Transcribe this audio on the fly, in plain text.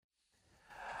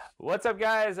What's up,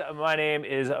 guys? My name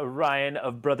is Ryan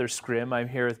of Brothers Scrimm. I'm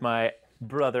here with my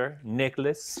brother,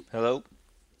 Nicholas. Hello.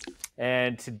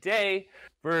 And today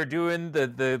we're doing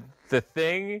the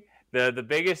thing, the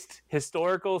biggest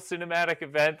historical cinematic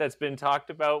event that's been talked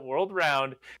about world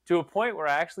round, to a point where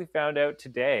I actually found out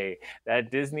today that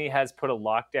Disney has put a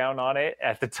lockdown on it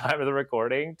at the time of the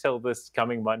recording till this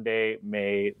coming Monday,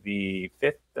 May the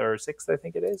 5th or 6th, I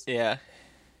think it is. Yeah.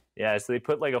 Yeah, so they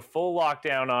put like a full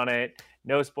lockdown on it.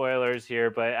 No spoilers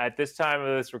here, but at this time of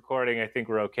this recording, I think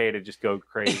we're okay to just go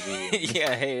crazy.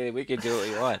 Yeah, hey, we can do what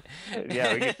we want.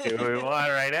 Yeah, we can do what we want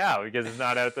right now because it's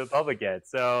not out to the public yet.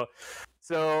 So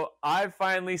I've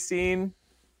finally seen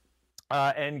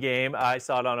Endgame. I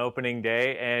saw it on opening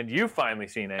day, and you've finally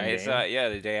seen Endgame. I saw it,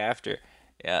 the day after.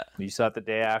 Yeah. You saw it the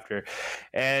day after.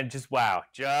 And just, wow,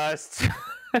 just...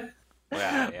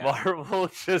 Wow, yeah.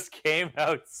 Marvel just came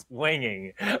out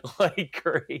swinging like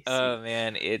crazy. Oh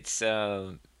man, it's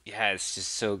it's just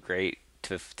so great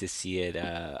to see it.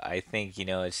 I think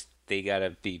they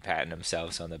gotta be patting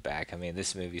themselves on the back. I mean,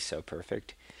 this movie's so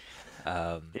perfect.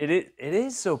 It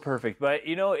is so perfect, but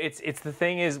it's the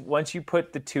thing is, once you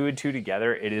put the two and two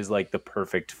together, it is like the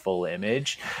perfect full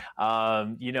image. A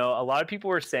lot of people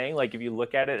were saying, like, if you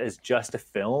look at it as just a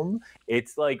film,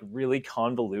 it's like really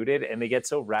convoluted, and they get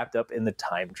so wrapped up in the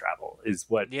time travel is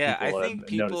what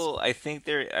I think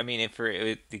they're, I mean, if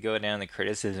to go down the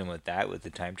criticism with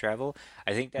the time travel,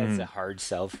 I think that's a hard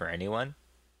sell for anyone.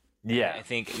 Yeah, I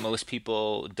think most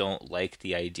people don't like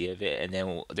the idea of it, and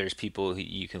then there's people who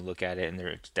you can look at it and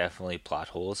there's definitely plot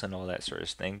holes and all that sort of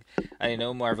thing. I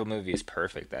know Marvel movie is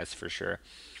perfect, that's for sure.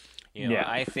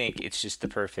 I think it's just the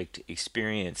perfect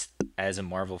experience as a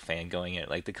Marvel fan going in.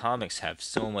 Like, the comics have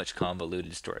so much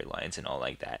convoluted storylines and all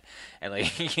like that, and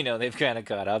like they've kind of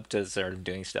got up to sort of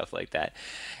doing stuff like that,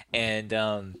 and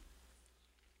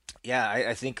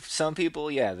I think some people,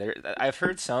 I've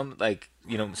heard some, like,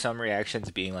 some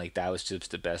reactions being like, that was just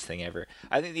the best thing ever.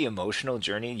 I think the emotional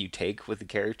journey you take with the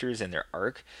characters and their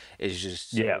arc is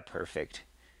just so perfect.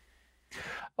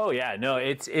 Oh, yeah. No,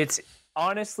 it's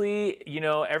honestly,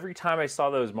 every time I saw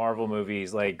those Marvel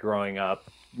movies, like, growing up,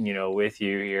 with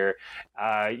you here,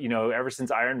 ever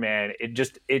since Iron Man,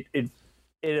 it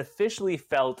officially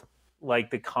felt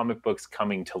like the comic books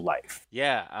coming to life.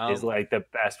 Yeah, is like the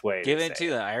best way. Given to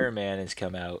the Iron Man has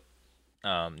come out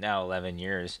now 11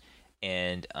 years,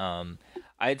 and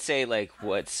I'd say, like,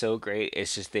 what's so great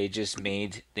is just they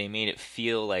made it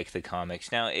feel like the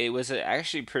comics. Now, it was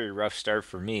actually a pretty rough start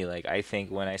for me. Like, I think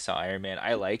when I saw Iron Man,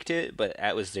 I liked it, but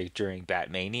that was during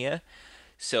Batmania.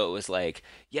 So it was like,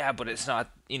 yeah, but it's not,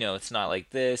 it's not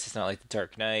like this. It's not like the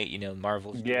Dark Knight.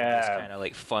 Marvel's doing this kind of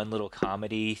like fun little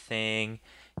comedy thing.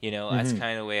 That's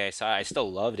kind of the way I saw it. I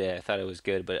still loved it. I thought it was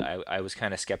good, but I was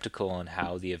kind of skeptical on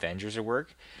how the Avengers would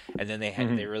work. And then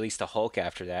they released the Hulk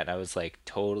after that, and I was like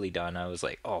totally done. I was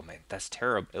like, oh man, that's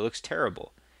terrible. It looks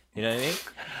terrible. You know what I mean?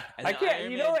 And I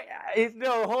can't.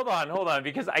 No, hold on,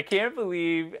 because I can't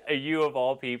believe you of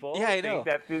all people. Yeah, I know.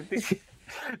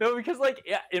 No, because, like,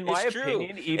 in my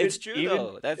opinion, it's true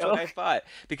though. That's what I thought,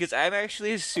 because I'm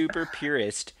actually a super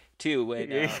purist too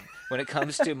when it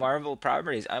comes to Marvel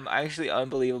properties. I'm actually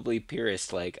unbelievably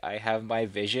purist. Like, I have my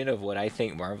vision of what I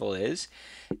think Marvel is,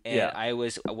 and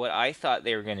what I thought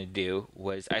they were gonna do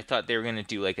was, I thought they were gonna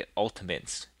do like an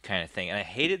Ultimates kind of thing, and I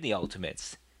hated the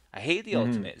Ultimates. I hate the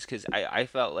Ultimates because I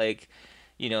felt like,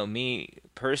 me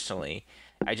personally,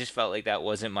 I just felt like that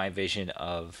wasn't my vision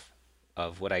of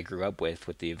what I grew up with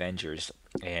the Avengers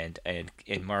and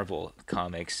in Marvel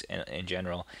comics in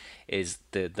general, is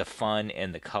the fun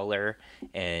and the color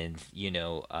and the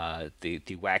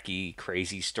wacky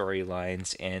crazy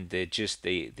storylines and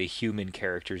the human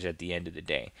characters at the end of the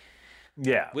day.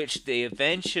 Yeah. Which they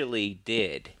eventually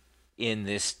did in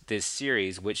this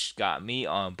series, which got me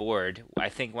on board. I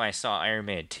think when I saw Iron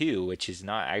Man 2, which is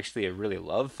not actually a really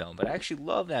love film, but I actually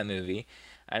love that movie.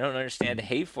 I don't understand the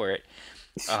hate for it.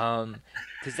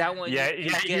 Because that one,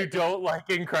 you don't like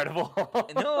Incredible.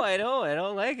 No, I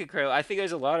don't like Incredible. I think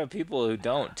there's a lot of people who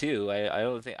don't too. I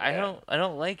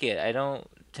don't like it.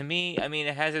 To me, I mean,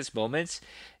 it has its moments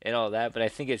and all that, but I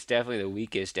think it's definitely the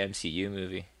weakest MCU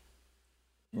movie.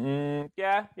 I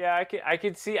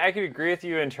could agree with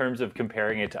you in terms of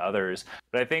comparing it to others,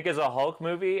 but I think as a Hulk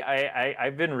movie,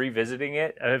 I've been revisiting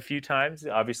it a few times,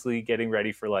 obviously getting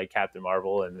ready for, like, Captain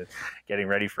Marvel and getting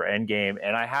ready for Endgame,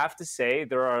 and I have to say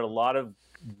there are a lot of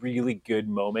really good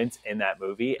moments in that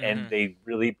movie, and they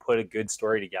really put a good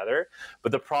story together.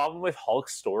 But the problem with Hulk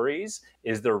stories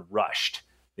is they're rushed.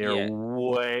 They're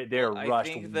rushed. I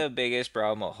think the biggest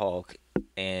problem with Hulk,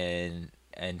 and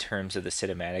in terms of the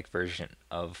cinematic version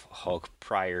of Hulk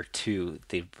prior to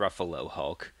the Ruffalo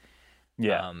Hulk,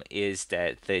 Yeah. is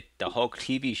that the Hulk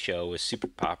TV show was super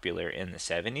popular in the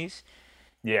 70s,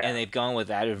 and Yeah. they've gone with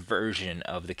that version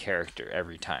of the character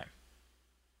every time.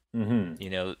 Mm-hmm. You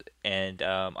know, and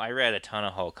I read a ton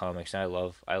of Hulk comics, and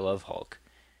I love Hulk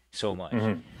so much.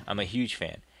 Mm-hmm. I'm a huge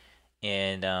fan.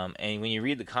 And when you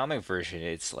read the comic version,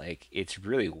 it's like it's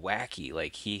really wacky.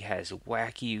 Like he has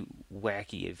wacky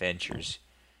adventures.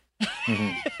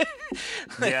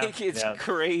 Mm-hmm. Yeah. Like it's Yeah.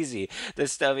 crazy the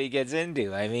stuff he gets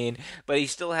into. I mean, but he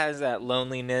still has that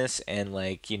loneliness, and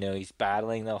like, you know, he's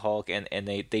battling the Hulk, and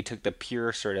they took the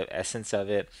pure sort of essence of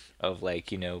it, of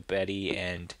like, you know, Betty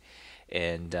and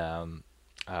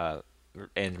uh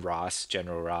and Ross,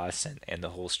 General Ross, and the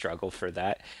whole struggle for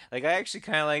that. Like I actually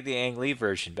kind of like the Ang Lee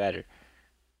version better,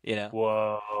 you know.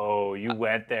 Whoa, you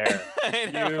went there. I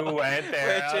You know, went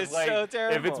there. which I was is like, so if it's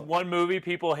terrible. one movie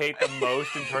people hate the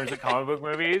most in terms of comic book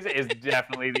movies, is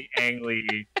definitely the Ang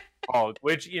Lee Hulk.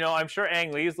 Which, I'm sure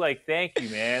Ang Lee's like, thank you,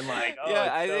 man. Like, oh, Yeah,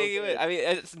 it's I so think good. I mean,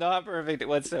 it's not perfect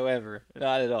whatsoever,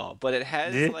 not at all. But it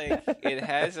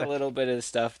has a little bit of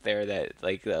stuff there that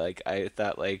like I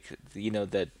thought, like, you know,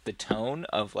 the tone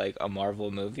of like a Marvel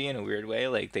movie in a weird way,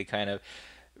 like they kind of.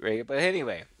 Right, but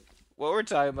anyway, what we're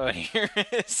talking about here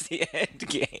is the end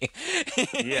game.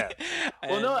 Yeah.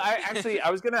 Well, no, And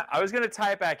I was gonna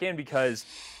tie it back in because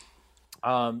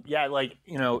yeah, like,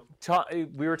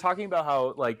 we were talking about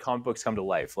how like comic books come to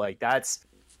life. Like that's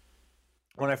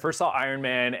when I first saw Iron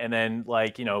Man, and then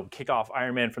like, kick off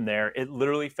Iron Man from there, it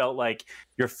literally felt like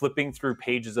you're flipping through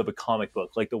pages of a comic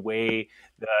book, like the way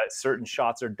the certain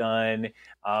shots are done.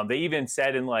 They even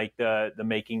said in like the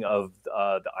making of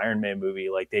the Iron Man movie,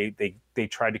 like they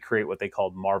tried to create what they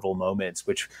called Marvel moments,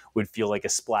 which would feel like a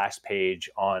splash page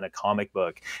on a comic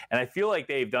book. And I feel like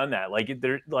they've done that. Like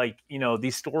they're like,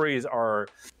 these stories are,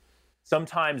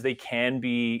 sometimes they can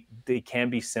be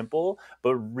simple,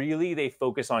 but really they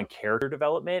focus on character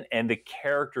development, and the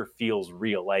character feels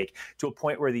real, like to a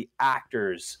point where the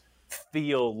actors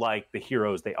feel like the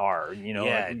heroes they are, like,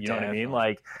 yeah, you know what I mean? definitely.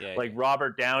 Like Yeah, like yeah.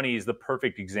 Robert Downey is the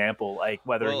perfect example, like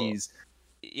whether Well, he's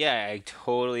yeah, I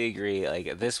totally agree.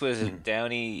 Like this was Mhm.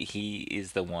 Downey. He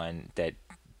is the one that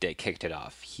kicked it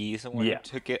off. He's the one who Yeah.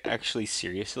 took it actually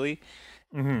seriously.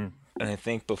 Hmm. And I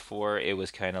think before it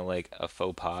was kind of like a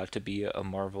faux pas to be a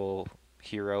Marvel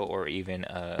hero, or even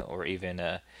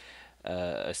a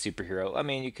superhero. I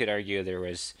mean, you could argue there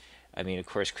was. I mean, of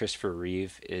course, Christopher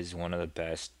Reeve is one of the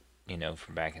best, you know,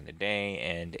 from back in the day,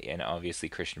 and obviously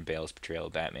Christian Bale's portrayal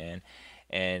of Batman,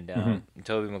 and Hmm.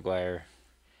 Tobey Maguire.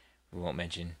 We won't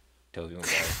mention Tobey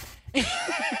Maguire.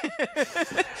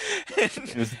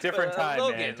 It was a different time,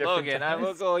 man. Different Logan, I will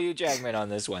times. go you Jackman on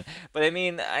this one. But I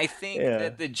mean, I think Yeah.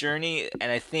 that the journey,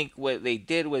 and I think what they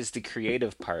did was the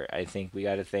creative part. I think we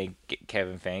got to thank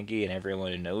Kevin Feige and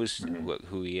everyone who knows Hmm.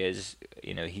 who he is.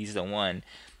 You know, he's the one,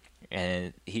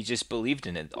 and he just believed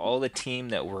in it. All the team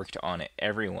that worked on it,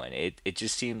 everyone. It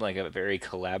just seemed like a very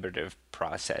collaborative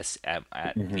process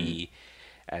Hmm.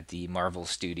 at the Marvel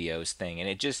Studios thing, and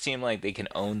it just seemed like they can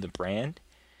own the brand,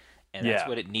 and that's Yeah.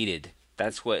 what it needed.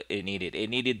 That's what it needed. It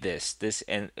needed this,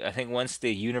 and I think once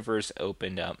the universe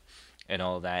opened up and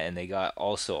all that, and they got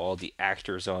also all the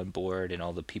actors on board and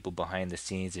all the people behind the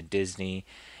scenes at Disney,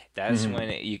 that's Hmm. when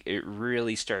it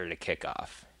really started to kick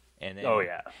off. And Oh then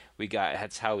yeah.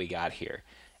 that's how we got here,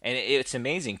 and it's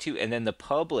amazing too. And then the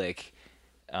public,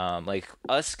 like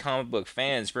us comic book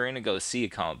fans, we're gonna go see a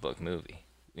comic book movie,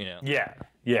 you know, Yeah.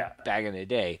 Yeah. back in the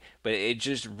day. But it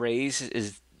just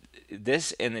raises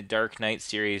this in the Dark Knight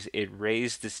series. It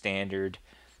raised the standard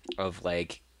of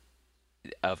like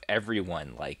of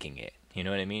everyone liking it. You know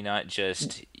what I mean? Not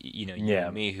just you Yeah.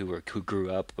 and me who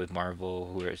grew up with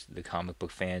Marvel, who are the comic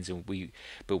book fans, and we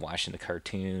been watching the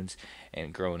cartoons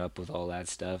and growing up with all that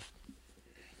stuff.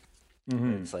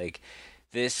 Hmm. It's like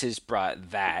this has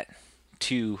brought that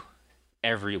to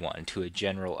everyone, to a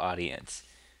general audience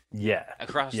Yeah.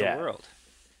 across the Yeah. world.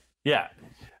 Yeah.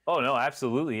 Oh no,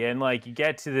 absolutely. And like you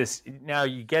get to this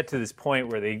point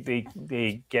where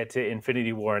they get to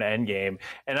Infinity War and Endgame.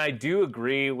 And I do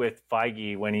agree with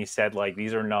Feige when he said like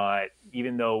these are not,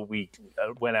 even though we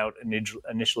went out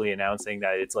initially announcing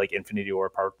that it's like Infinity War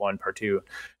part 1, part 2.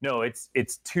 No, it's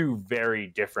two very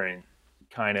different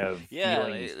kind of Yeah,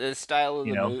 feelings, the style of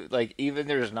you the know. movie, like even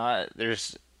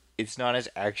it's not as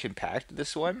action packed,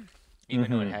 this one, even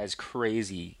though it Hmm. has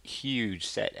crazy huge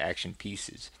set action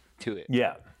pieces to it.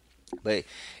 Yeah. But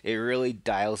it really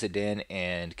dials it in,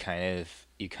 and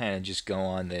you kind of just go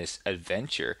on this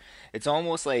adventure. It's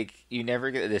almost like you never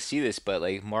get to see this, but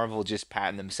like Marvel just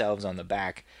patting themselves on the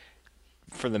back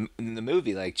for the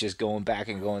movie, like just going back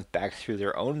through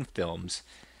their own films,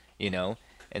 you know,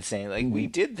 and saying like, we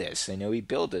did this, we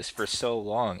built this for so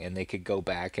long, and they could go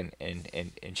back and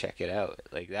check it out.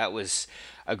 Like, that was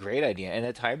a great idea. And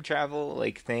the time travel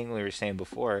like thing we were saying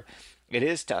before, it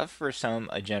is tough for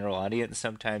a general audience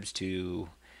sometimes to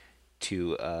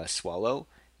swallow,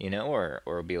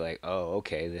 or be like, oh,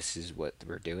 okay, this is what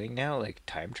we're doing now, like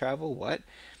time travel, what?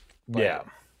 But Yeah.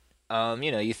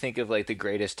 you think of like the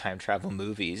greatest time travel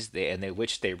movies,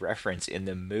 which they reference in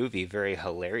the movie very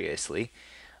hilariously,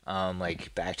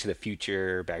 like Back to the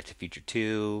Future, Back to the Future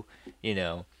 2,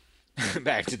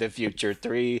 Back to the Future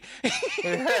 3.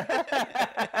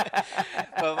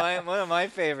 But one of my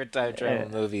favorite time travel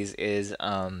movies is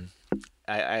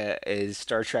is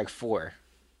Star Trek 4.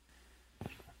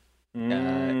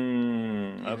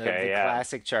 Okay, the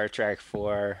classic Star Trek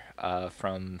 4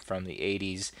 from the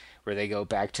 80s, where they go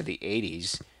back to the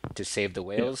 80s to save the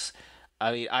whales.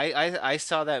 I mean, I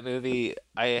saw that movie.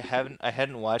 I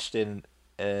hadn't watched it in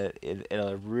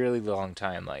a really long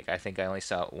time. Like, I think I only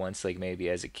saw it once, like maybe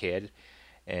as a kid,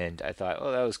 and I thought,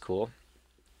 oh, that was cool.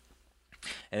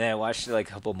 And then I watched it like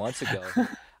a couple months ago.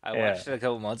 And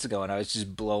I was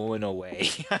just blown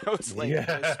away. I was like,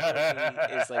 this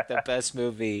movie is like the best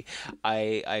movie.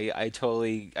 I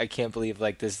totally, I can't believe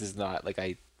like this is not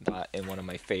in one of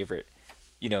my favorite,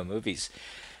 movies.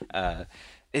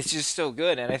 It's just so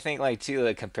good. And I think like too,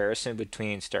 the comparison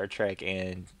between Star Trek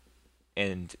and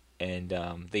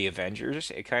the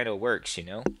Avengers, it kind of works,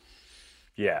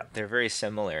 Yeah. They're very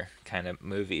similar kind of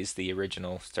movies, the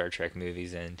original Star Trek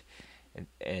movies and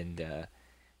and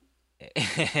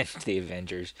the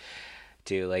Avengers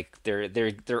too. Like,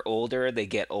 they're older. They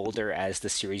get older as the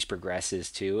series progresses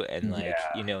too, and like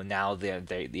now they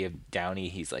have Downey.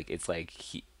 He's like, it's like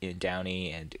in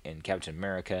Downey and Captain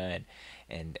America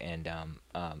and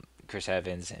Chris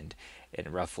Evans and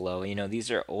Ruffalo.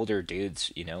 These are older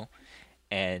dudes.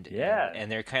 And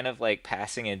they're kind of like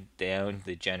passing it down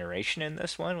the generation in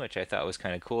this one, which I thought was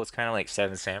kind of cool. It's kind of like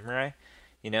Seven Samurai,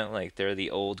 like they're the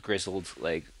old grizzled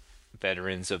like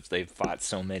veterans they've fought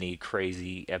so many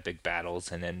crazy epic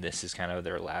battles, and then this is kind of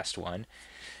their last one.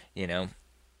 And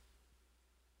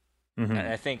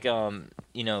I think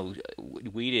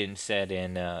Whedon said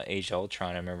in Age of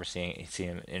Ultron, I remember seeing him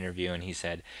in an interview, and he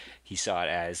said he saw it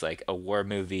as like a war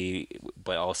movie,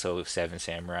 but also Seven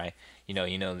Samurai.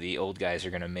 The old guys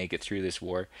are gonna make it through this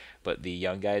war, but the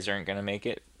young guys aren't gonna make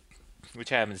it, which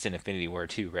happens in Infinity War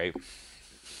too, right?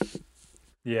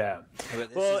 Yeah.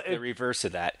 But this is the reverse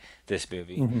of that. This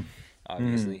movie,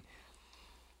 obviously.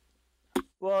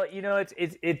 Well,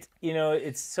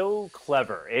 it's so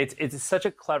clever. It's such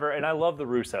a clever, and I love the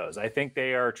Russos. I think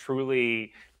they are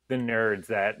truly the nerds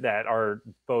that are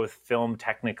both film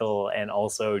technical and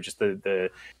also just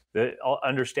the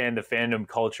understand the fandom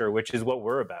culture, which is what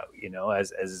we're about.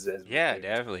 As yeah,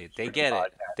 definitely, they get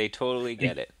it. They totally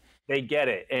get it. They get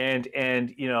it, and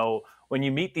when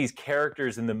you meet these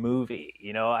characters in the movie,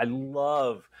 I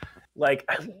love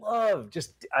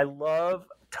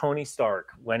Tony Stark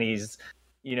when he's.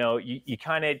 You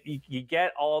kind of you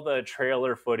get all the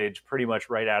trailer footage pretty much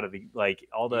right out of the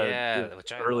all the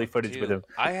early footage with him.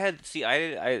 I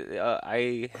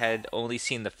had only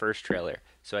seen the first trailer,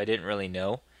 so I didn't really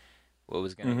know what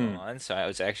was going to go on. So I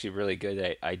was actually really good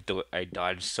that I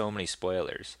dodged so many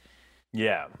spoilers.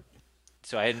 Yeah.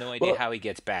 So I had no idea how he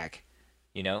gets back.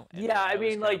 Yeah, I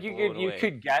mean, like you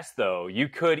could guess though. You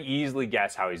could easily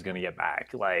guess how he's going to get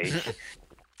back.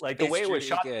 Like the way it was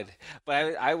shot, good,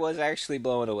 but I was actually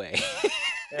blown away.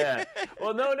 Yeah.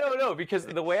 Well, no, because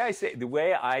the way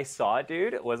I saw it,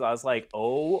 dude, I was like,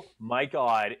 oh my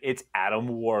god, it's Adam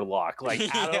Warlock,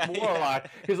 Adam Warlock,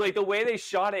 because like the way they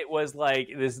shot it was like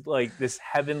this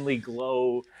heavenly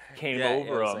glow came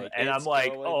over him, and I'm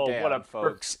like, oh, down, what a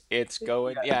folks, it's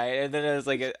going, and then it was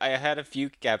like I had a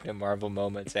few Captain Marvel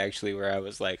moments actually where I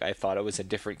was like, I thought it was a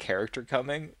different character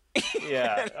coming.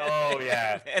 Yeah. Oh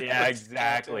yeah. Yeah.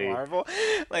 Exactly. Marvel.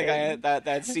 Like I had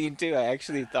that scene too. I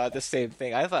actually thought the same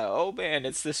thing. I thought, oh man,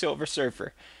 it's the Silver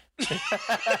Surfer.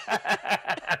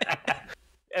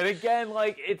 And again,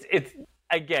 like it's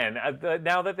again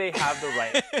now that they have the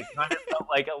right, it kind of felt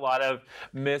like a lot of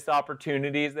missed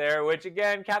opportunities there. Which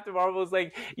again, Captain Marvel was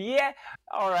like, yeah,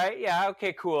 all right, yeah,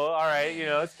 okay, cool, all right,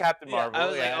 it's Captain Marvel. I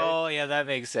was like, oh yeah, that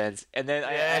makes sense. And then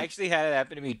I actually had it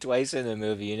happen to me twice in the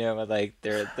movie. Like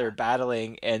they're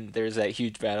battling, and there's that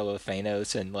huge battle with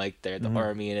Thanos, and like they're the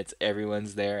army, and it's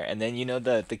everyone's there, and then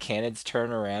the cannons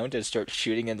turn around and start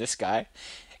shooting in the sky.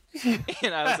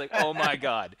 And I was like, oh my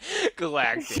god,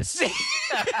 Galactus.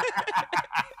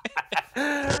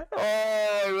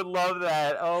 Oh, it would love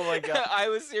that. Oh my god.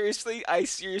 I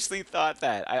seriously thought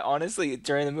that. I honestly,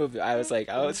 during the movie, I was like,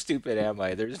 "How stupid am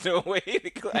I? There's no way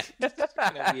the Galactus is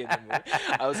gonna be in the movie."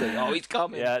 I was like, "Oh, he's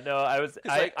coming." Yeah, no, It's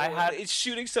like, I had it's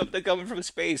shooting something coming from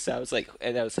space. I was like,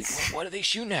 what are they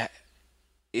shooting at?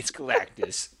 It's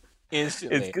Galactus.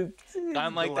 Instantly.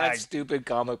 I'm like that stupid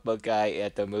comic book guy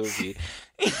at the movie.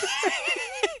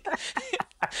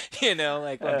 You know,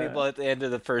 like when people at the end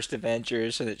of the first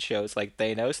Avengers and it shows like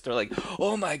Thanos, they're like,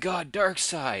 "Oh my God,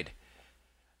 Darkseid."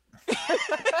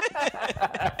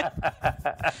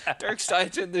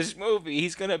 Darkseid's in this movie.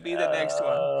 He's gonna be the next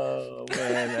one. Oh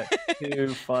man, that's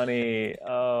too funny.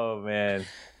 Oh man.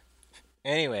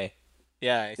 Anyway,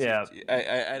 yeah,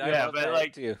 I love but that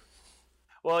like too.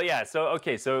 Well, yeah. So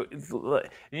okay, so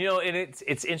you know, and it's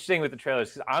interesting with the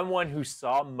trailers because I'm one who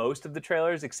saw most of the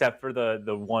trailers except for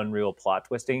the one real plot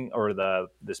twisting or the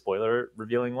spoiler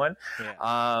revealing one.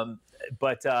 Yeah.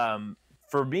 But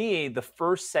for me, the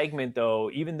first segment though,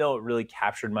 even though it really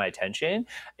captured my attention,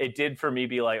 it did for me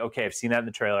be like, okay, I've seen that in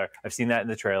the trailer, I've seen that in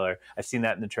the trailer, I've seen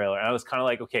that in the trailer, and I was kind of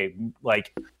like, okay,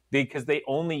 like. Because they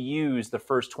only use the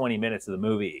first 20 minutes of the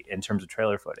movie in terms of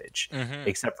trailer footage,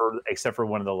 except for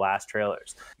one of the last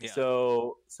trailers. Yeah.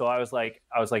 So I was like,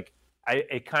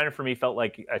 it kind of for me felt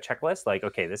like a checklist. Like,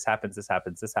 okay, this happens.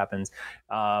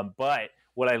 But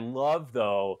what I loved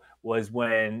though was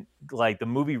when like the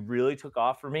movie really took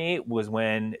off for me was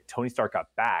when Tony Stark got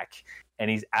back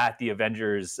and he's at the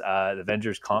Avengers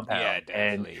compound. Yeah,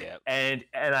 definitely. And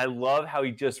I love how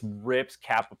he just rips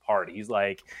Cap apart. He's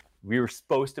like, we were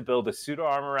supposed to build a suit of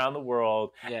armor around the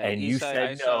world, and you said no.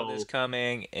 I saw this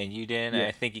coming, and you didn't. Yeah.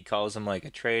 I think he calls him like a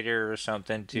traitor or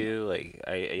something too. Like,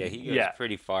 he goes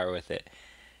pretty far with it.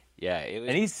 Yeah, it was,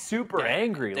 and he's super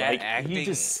angry. That like acting he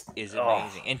just is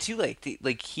amazing. And too, like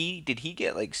he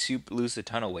get like lose a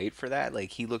ton of weight for that? Like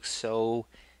he looks so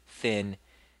thin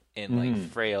and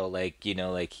like frail. Like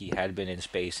like he had been in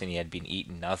space and he had been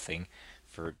eating nothing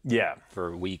for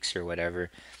weeks or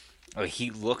whatever. Oh, he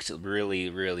looked really,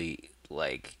 really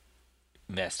like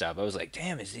messed up. I was like,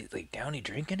 "Damn, is he like Downey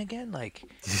drinking again? Like,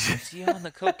 is he on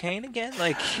the cocaine again?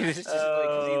 Like, it's just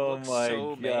like he looks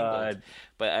so mangled."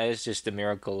 But it's just a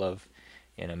miracle of,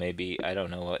 maybe I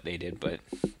don't know what they did, but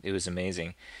it was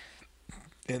amazing.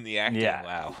 And the acting,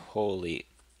 wow, holy,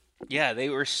 yeah, they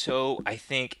were so. I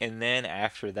think, and then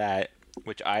after that,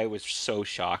 which I was so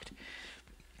shocked,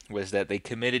 was that they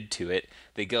committed to it.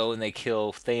 They go and they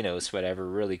kill Thanos, whatever,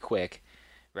 really quick,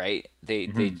 right?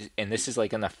 They and this is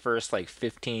like in the first like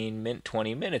 20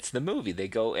 minutes of the movie. They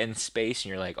go in space and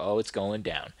you're like, oh, it's going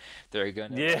down. They're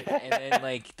gonna and then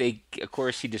like of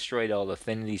course he destroyed all the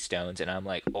Infinity Stones, and I'm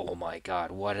like, oh my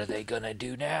God, what are they gonna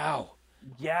do now?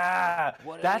 Yeah,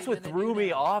 that's what threw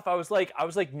me off. I was like,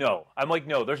 no. I'm like,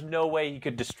 no, there's no way he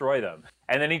could destroy them.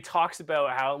 And then he talks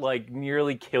about how like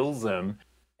nearly kills them.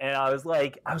 And I was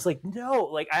like, no,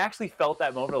 like I actually felt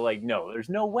that moment of like, no, there's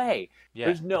no way. Yeah.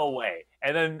 There's no way.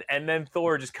 And then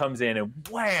Thor just comes in and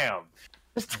wham.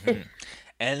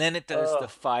 And then it does the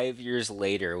 5 years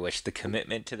later, which the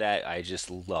commitment to that, I just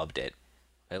loved it.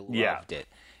 I loved it.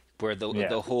 Where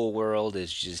the whole world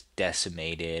is just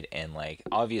decimated, and like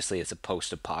obviously it's a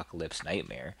post-apocalypse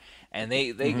nightmare. And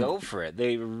they go for it.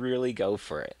 They really go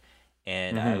for it.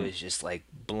 And I was just like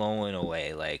blown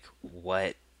away, like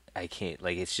what I can't,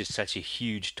 like, it's just such a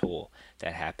huge toll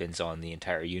that happens on the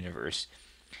entire universe.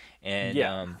 And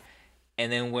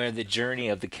and then where the journey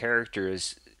of the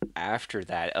characters after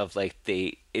that of like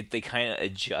they kind of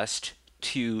adjust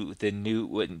to what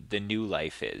the new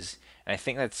life is. And I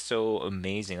think that's so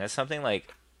amazing. That's something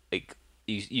like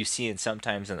you see in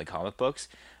sometimes in the comic books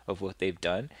of what they've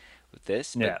done with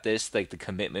this. But this, like the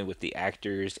commitment with the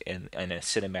actors and a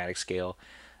cinematic scale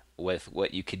with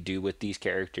what you could do with these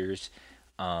characters.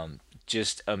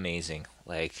 Just amazing.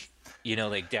 Like,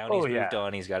 like Downey's moved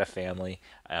on. He's got a family.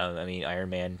 I mean,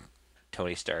 Iron Man,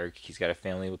 Tony Stark, he's got a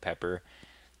family with Pepper.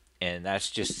 And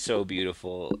that's just so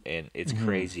beautiful. And it's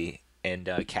crazy. And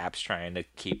Cap's trying to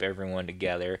keep everyone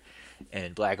together.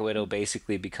 And Black Widow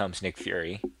basically becomes Nick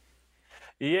Fury.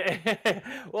 Yeah.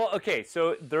 Well, okay.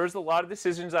 So there's a lot of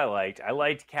decisions I liked. I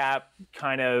liked Cap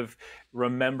kind of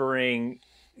remembering.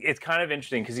 It's kind of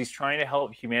interesting because he's trying to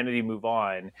help humanity move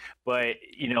on, but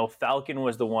Falcon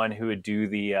was the one who would do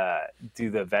the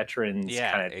veterans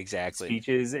kind of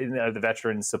speeches in the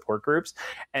veterans support groups,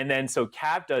 and then so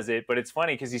Cap does it. But it's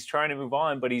funny because he's trying to move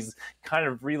on, but he's kind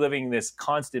of reliving this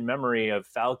constant memory of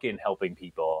Falcon helping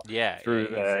people. Yeah,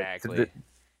 exactly.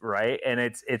 Right, and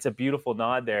it's a beautiful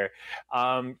nod there.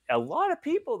 A lot of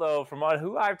people, though, from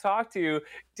who I've talked to,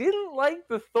 didn't like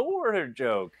the Thor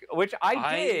joke, which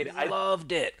I did. I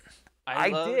loved it. I I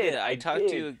loved did. it. I I talked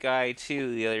to did. a guy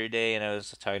too the other day, and I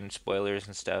was talking spoilers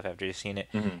and stuff after he'd seen it,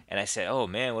 Mhm. and I said, "Oh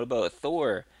man, what about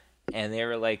Thor?" And they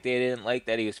were like, they didn't like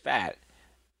that he was fat,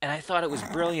 and I thought it was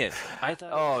brilliant. I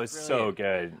thought it Oh, was it's so brilliant.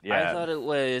 good. I Yeah. thought it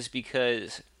was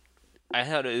because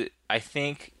I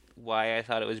think why I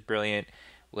thought it was brilliant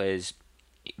was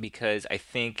because I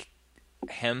think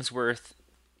Hemsworth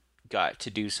got to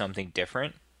do something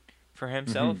different for Hmm.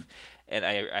 himself. And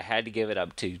I had to give it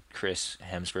up to Chris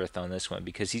Hemsworth on this one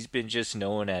because he's been just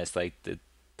known as like the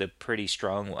pretty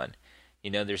strong one.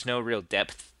 You know, there's no real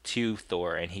depth to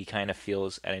Thor, and he kind of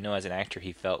feels. And I know as an actor,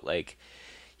 he felt like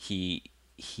he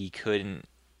he couldn't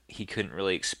he couldn't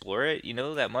really explore it, you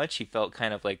know, that much. He felt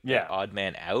kind of like the Yeah. odd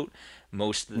man out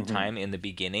most of the Hmm. time in the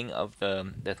beginning of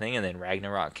the thing, and then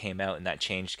Ragnarok came out, and that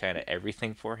changed kind of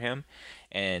everything for him,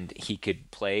 and he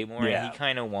could play more, and he Yeah.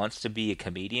 kind of wants to be a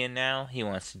comedian now. He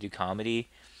wants to do comedy,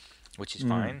 which is Hmm.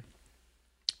 fine.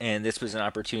 And this was an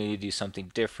opportunity to do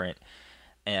something different,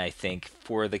 and I think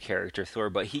for the character Thor,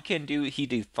 but he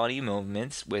did funny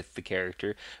moments with the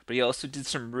character, but he also did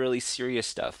some really serious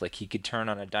stuff. Like he could turn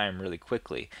on a dime really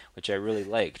quickly, which I really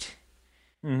liked.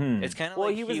 Hmm. It's kind of Well,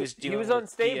 like he he was was he dealing was with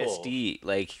unstable. PSD,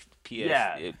 like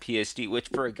Yeah. PSD, which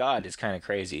for a god is kind of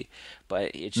crazy,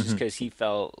 but it's just Hmm. because he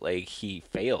felt like he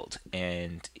failed,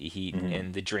 and he Hmm.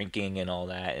 and the drinking and all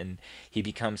that, and he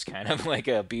becomes kind of like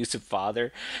an abusive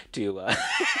father to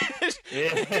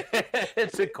Yeah.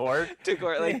 It's a cork. to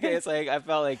Gorg. Like it's like I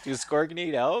felt like, does Gorg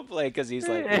need help? Like, because he's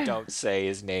like, we don't say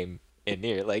his name in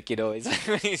here. Like, you know, he's like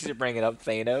when he's bringing up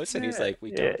Thanos, and he's like,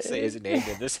 we don't say his name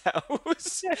in this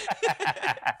house.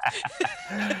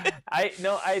 I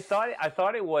no, I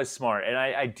thought it was smart, and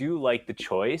I do like the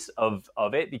choice of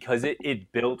it because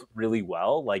it built really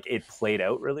well, like it played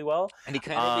out really well. And he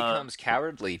kind of Uh, becomes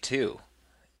cowardly too.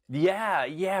 yeah,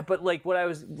 yeah, but like what I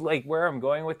was like where I'm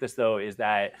going with this though is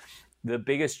that the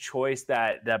biggest choice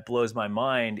that blows my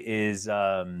mind is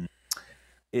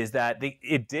that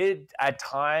it did at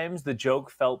times the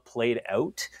joke felt played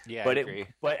out, Yeah, I but agree.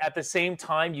 at the same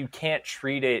time you can't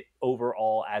treat it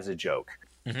overall as a joke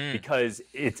Hmm. because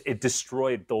it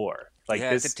destroyed Thor. You Like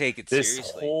have to take it this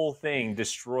seriously. whole thing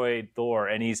destroyed Thor,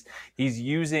 and he's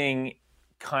using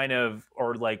kind of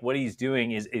or like what he's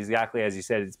doing is exactly as you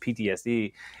said, it's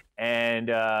PTSD, and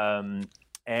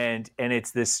and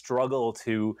it's this struggle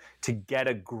to get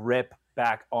a grip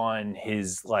back on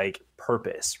his like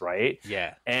purpose, right?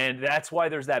 Yeah. And that's why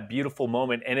there's that beautiful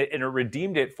moment, and it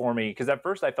redeemed it for me because at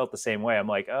first I felt the same way. I'm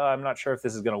like, oh, I'm not sure if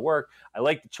this is going to work. I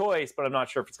like the choice, but I'm not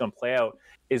sure if it's going to play out.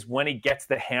 Is when he gets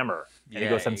the hammer and he Yeah,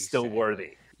 goes, "I'm still exactly.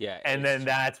 worthy," Yeah, and it's then true.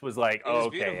 that was like, It oh, was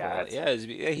okay, yeah, beautiful. that's.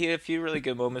 Yeah, he had a few really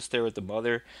good moments there with the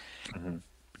mother, Mhm.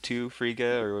 too,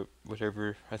 Frigga or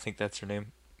whatever. I think that's her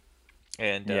name.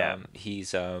 And Yeah.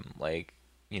 he's like,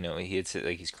 you know, like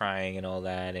he's crying and all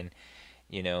that, and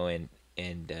you know, and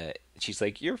she's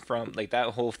like, "You're from," like that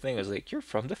whole thing was like, "You're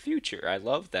from the future." I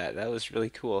love that. That was really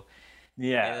cool, and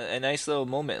Yeah. a nice little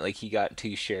moment like he got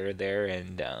to share there,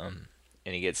 and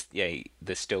he gets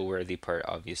the still worthy part.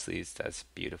 Obviously, that's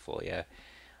beautiful. Yeah,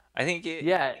 I think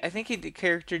Yeah. the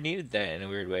character needed that in a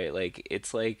weird way. Like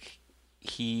it's like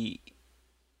he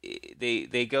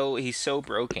they go, he's so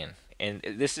broken, and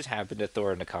this has happened to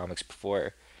Thor in the comics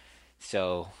before.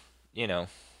 So, you know,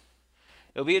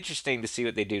 it'll be interesting to see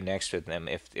what they do next with them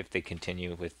if they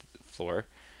continue with Thor.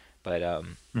 But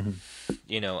Mhm.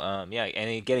 yeah,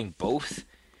 and getting both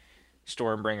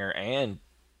Stormbringer and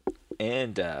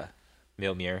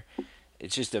Mjolnir,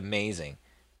 it's just amazing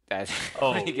that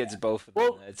when he Oh gets yeah. both of them,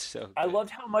 Well, that's so I good. loved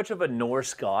how much of a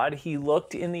Norse god he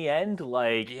looked in the end.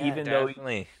 Like Yeah,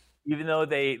 definitely. even though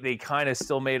they kind of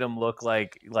still made him look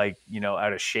like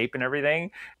out of shape and everything,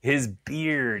 his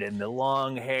beard and the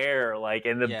long hair, like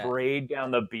and the Yeah, braid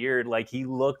down the beard, like he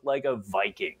looked like a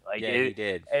Viking. Like yeah, he it,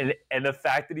 did. and the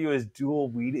fact that he was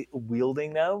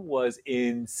wielding them was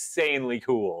insanely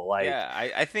cool. Like Yeah,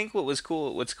 I think what's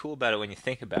cool about it when you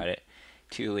think about it,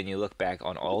 too, when you look back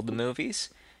on all the movies,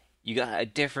 you got a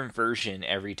different version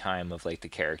every time of like the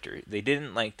character. They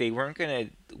weren't gonna.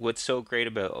 What's so great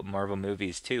about Marvel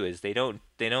movies too is they don't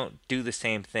do the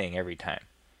same thing every time.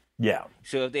 yeah,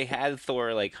 So if they had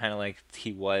Thor like kind of like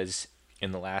he was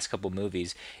in the last couple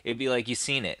movies, it'd be like you've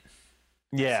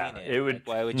yeah, seen it. it Like, would.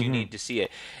 why would you Mhm. need to see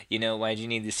it? You know, why do you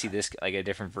need to see this, like a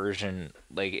different version?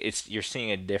 Like, you're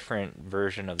seeing a different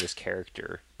version of this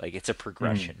character. Like, it's a Mhm.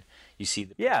 progression. You see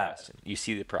the Yeah. progression. You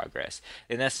see the progress,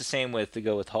 and that's the same with to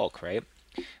go with Hulk, right?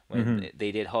 When Hmm.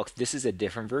 they did Hulk, this is a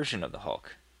different version of the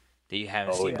Hulk that you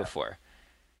haven't Oh seen yeah. before,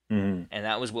 Hmm. and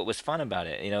that was what was fun about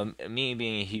it. You know, me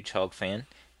being a huge Hulk fan,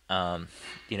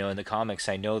 In the comics,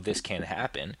 I know this can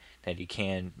happen, that he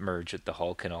can merge with the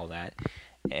Hulk and all that,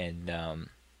 and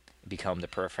become the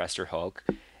Professor Hulk,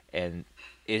 and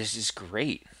it's just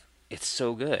great. It's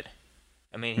so good.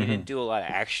 I mean, he didn't do a lot of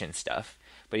action stuff,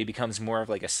 but he becomes more of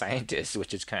like a scientist,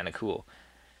 which is kind of cool.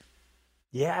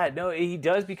 Yeah, no, he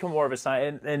does become more of a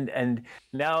sign, and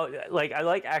now, like, I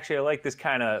like this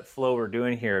kind of flow we're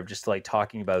doing here of just like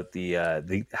talking about the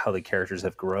how the characters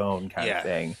have grown kind of Yeah.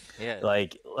 thing. Yeah.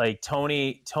 Like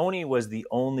Tony was the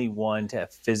only one to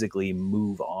physically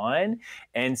move on,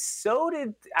 and so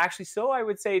I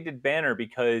would say did Banner,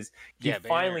 because he Banner,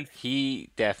 finally, he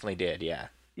definitely did. Yeah.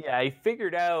 yeah, he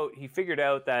figured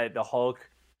out that the Hulk,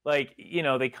 like,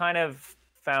 they kind of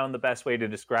found the best way to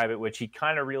describe it, which he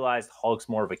kind of realized Hulk's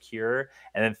more of a cure,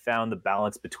 and then found the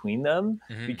balance between them.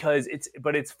 Hmm. Because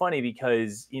it's funny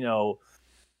because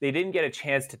they didn't get a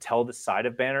chance to tell the side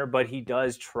of Banner, but he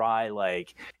does try,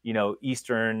 like,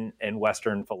 Eastern and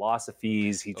Western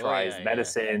philosophies. He Oh tries yeah, yeah,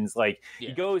 medicines. Like, he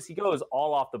yeah. goes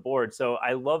all off the board. So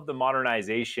I love the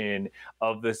modernization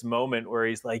of this moment where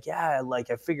he's like, yeah,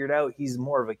 like, I figured out he's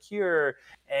more of a cure,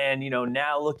 and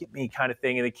now look at me, kind of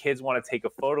thing. And the kids want to take a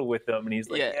photo with him, and he's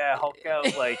like, Yeah. yeah, Hulk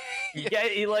out. Like,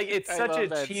 Yeah. like, it's I such a love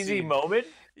that cheesy scene. moment,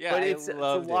 Yeah, but I it's a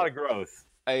loved lot it. of growth.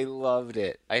 I loved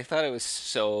it. I thought it was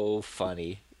so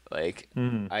funny. Like,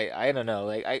 Mm. I don't know.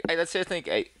 Like, I that's the thing.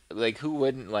 Like, who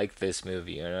wouldn't like this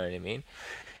movie? You know what I mean?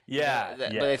 Yeah,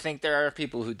 But yeah. I think there are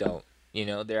people who don't.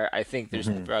 I think there's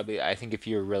Mhm. probably. I think if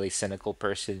you're a really cynical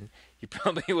person, you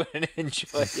probably wouldn't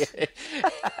enjoy it.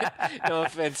 No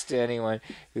offense to anyone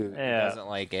who Yeah. doesn't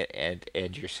like it, and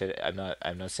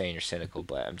I'm not saying you're cynical,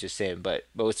 but I'm just saying. But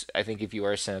most, I think if you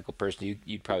are a cynical person,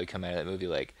 you'd probably come out of that movie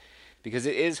like, because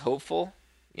it is hopeful.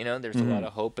 There's a lot Mhm.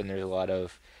 of hope, and there's a lot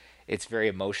of. It's very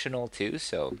emotional too.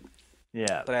 So,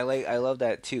 Yeah. but I love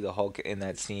that too. The Hulk in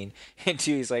that scene, and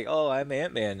too, he's like, "Oh, I'm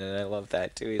Ant-Man," and I love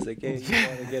that too. He's like, "Hey, you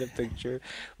want to get a picture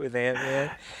with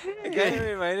Ant-Man?" It kind of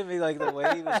reminded me, like, the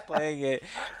way he was playing it,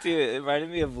 too. It reminded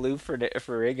me of Lou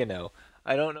Ferrigno.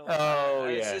 I don't know why. Oh I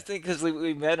was yeah. just thinking because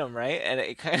we met him, right, and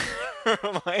it kind of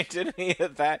reminded me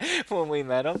of that when we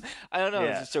met him. I don't know.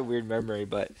 It's Yeah. just a weird memory,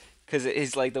 but because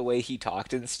it's like the way he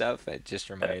talked and stuff, it just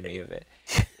reminded me of it.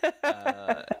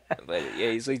 Uh, but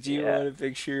yeah, he's like, "Do you Yeah. want a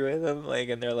picture with him?" Like,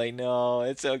 and they're like, "No,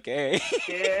 it's okay."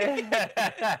 Yeah.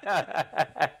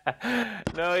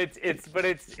 No,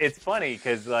 it's funny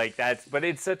because, like,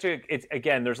 it's such a it's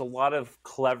again, there's a lot of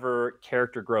clever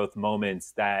character growth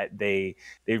moments that they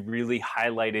really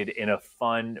highlighted in a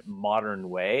fun modern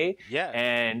way. Yeah.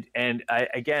 And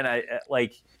I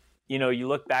like, you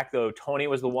look back though, Tony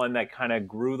was the one that kind of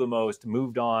grew the most,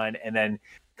 moved on, and then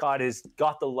got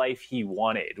the life he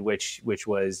wanted, which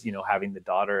was, having the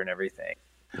daughter and everything.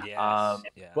 Yes.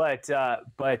 Yeah.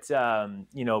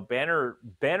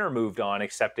 Banner moved on,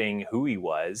 accepting who he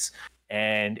was,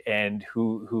 and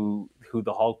who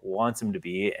the Hulk wants him to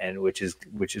be, and which is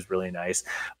really nice.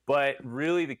 But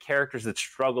really, the characters that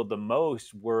struggled the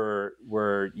most were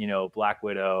Black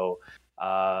Widow,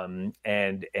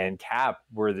 and Cap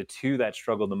were the two that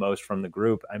struggled the most from the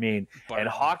group. I mean, and Barton.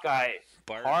 Hawkeye.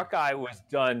 Barton. Hawkeye was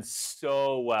done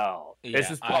so well. This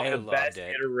Yeah, is probably I the loved best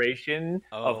it. iteration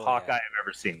of Oh Hawkeye yeah. I've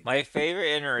ever seen. My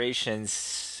favorite iterations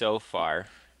so far.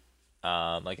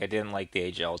 Like, I didn't like the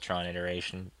Age of Ultron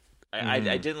iteration. I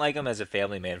Mm. didn't like him as a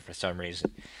family man for some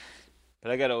reason,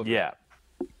 but I got over it. Yeah,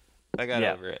 I got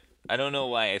yeah. over it. I don't know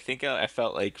why. I think I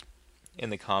felt like in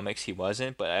the comics he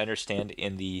wasn't, but I understand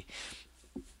in the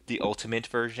ultimate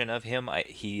version of him,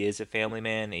 he is a family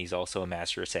man. He's also a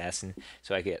master assassin.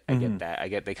 So I get Mhm. that. I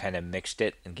get they kind of mixed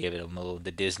it and gave it a little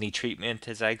the Disney treatment,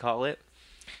 as I call it.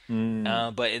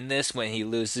 Mm. But in this, when he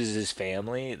loses his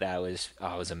family, that was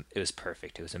it was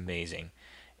perfect. It was amazing.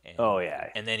 Oh And yeah,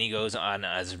 and then he goes on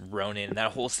as Ronin.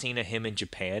 That whole scene of him in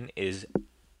Japan is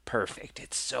perfect.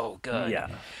 It's so good. yeah,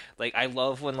 Like, I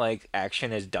love when, like,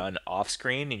 action is done off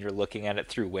screen and you're looking at it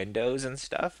through windows and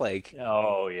stuff.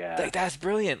 oh yeah, That's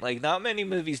brilliant. Like, not many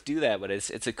movies do that, but it's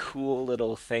a cool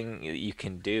little thing that you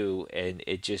can do, and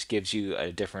it just gives you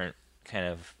a different kind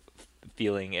of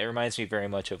feeling. It reminds me very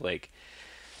much of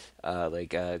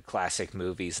classic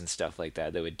movies and stuff like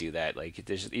that would do that. Like, you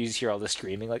just hear all the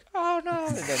screaming, like, "Oh no!"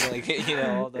 and then, like,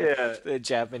 all yeah, the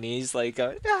Japanese, like,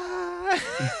 ah!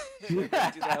 Like, they do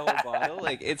that whole bottle.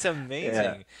 Like, it's yeah,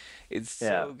 amazing. It's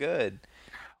yeah. so good.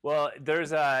 Well,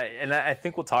 and I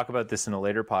think we'll talk about this in a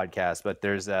later podcast, but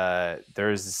there's a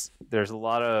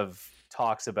lot of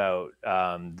talks about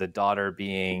the daughter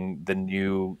being the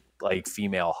new, like,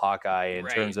 female Hawkeye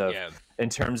Right. Yeah. in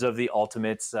terms of the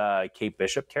Ultimates, Kate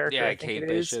Bishop character, Yeah. I think it Kate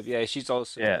is. Bishop. Yeah, she's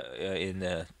also Yeah. in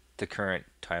the the current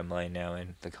timeline now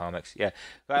in the comics. Yeah,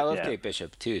 but I love Yeah. Kate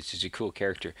Bishop too. It's just a cool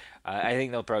character. I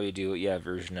think they'll probably do a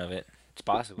version of it. It's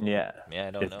possible. Yeah. Yeah,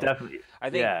 I don't It's know. definitely I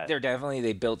think yeah.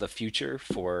 they built a future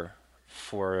for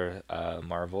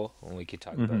Marvel, and we could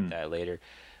talk about Hmm. that later.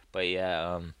 But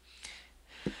yeah,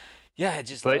 yeah,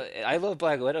 But I love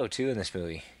Black Widow too in this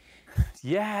movie.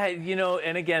 yeah,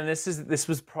 and again, this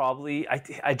was probably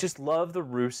I just love the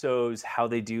Russos how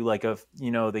they do like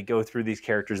they go through these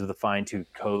characters with a fine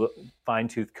tooth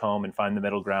comb and find the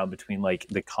middle ground between like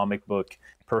the comic book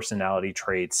personality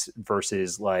traits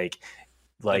versus The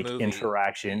like movie,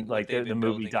 interaction, what like they've the been movie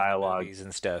building in the dialogue. movies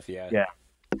and stuff. Yeah. Yeah.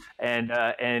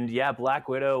 And yeah, Black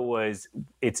Widow was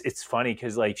it's funny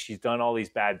because like she's done all these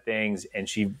bad things and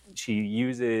she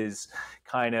uses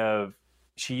kind of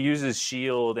she uses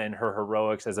shield and her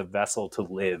heroics as a vessel to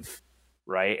live,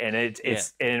 right? And Yeah.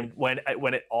 it's and when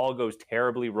it all goes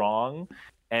terribly wrong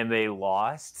and they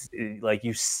lost, like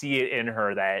you see it in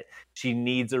her that she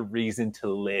needs a reason to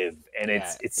live, and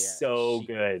Yeah, it's yeah. so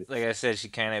good. Like I said, she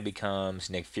kind of becomes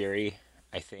Nick Fury,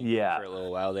 I think, Yeah. for a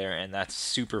little while there, and that's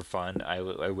super fun. I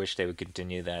wish they would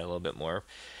continue that a little bit more,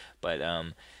 but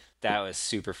that was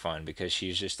super fun because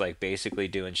she's just like basically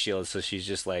doing shields. So she's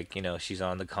just like she's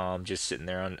on the comm, just sitting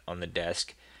there on the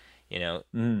desk,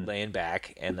 Mm. laying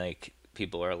back, and like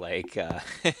people are like,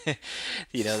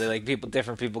 they like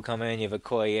different people come in. You have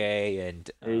Okoye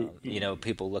and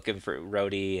people looking for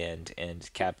Rhodey and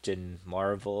Captain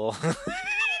Marvel.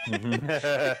 Mhm.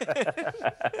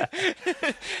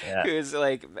 Yeah. Who's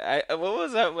like, what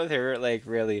was up with her? Like,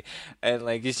 really, and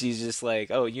like she's just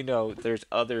like, oh, there's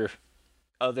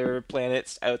other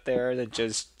planets out there than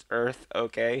just Earth.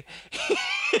 Okay.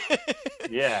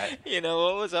 Yeah.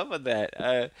 What was up with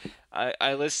that?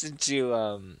 I listened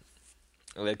to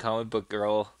the comic book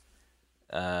girl,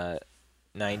 uh,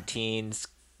 19's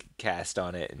cast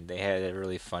on it, and they had a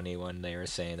really funny one. They were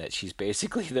saying that she's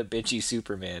basically the bitchy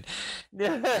Superman.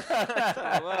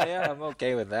 Well, yeah, I'm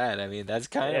okay with that. I mean, that's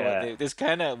kind of Yeah. that's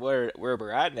kind of where we're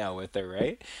at now with her,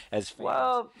 right? As fans.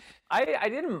 Well, I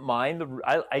didn't mind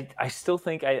I still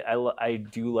think I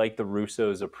do like the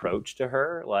Russo's approach to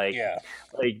her, Yeah,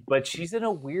 but she's in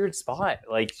a weird spot,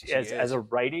 like she is. as a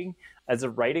writing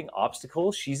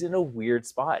obstacle. She's in a weird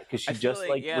spot because I she feel just like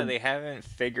like they haven't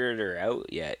figured her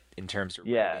out yet in terms of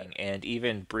yeah. writing, and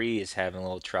even Bree is having a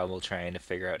little trouble trying to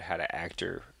figure out how to act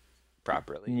her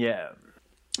properly. Yeah.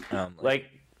 Like Like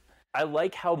I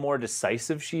like how more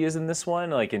decisive she is in this one,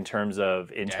 like in terms of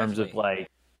definitely,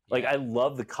 like yeah, I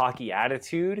love the cocky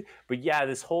attitude, but yeah,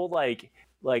 this whole like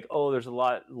oh, there's a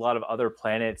lot of other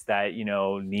planets that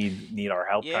need our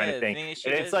help kind of yeah. The thing, thing is, she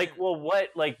and it's like, doesn't. well,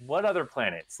 what other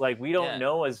planets? Like we don't Yeah,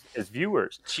 know as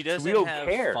viewers, she so we doesn't don't have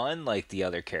care. fun like the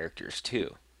other characters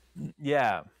too.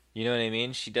 Yeah, You know what I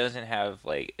mean? She doesn't have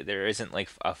like there isn't like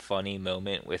a funny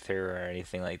moment with her or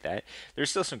anything like that. There's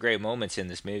still some great moments in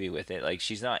this movie with it. Like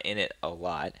she's not in it a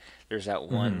lot. There's that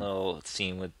one hmm little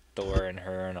scene with Thor and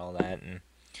her and all that, and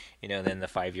then the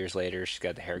 5 years later she's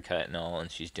got the haircut and all, and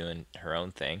she's doing her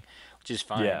own thing, which is yeah,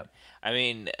 fine. I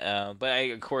mean, but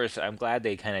of course I'm glad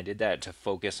they kind of did that to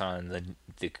focus on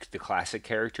the classic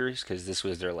characters because this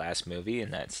was their last movie,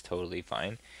 and that's totally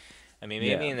fine. I mean,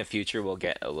 maybe yeah, in the future we'll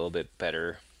get a little bit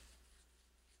better.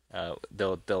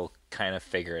 They'll kind of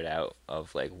figure it out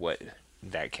of like what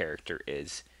that character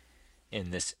is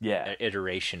in this yeah.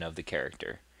 iteration of the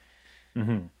character.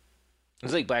 hmm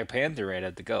It's like Black Panther right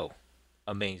at the go.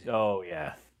 Amazing. Oh yeah,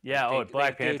 Like yeah. Oh,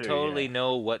 Black they Panther. Yeah. totally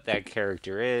know what that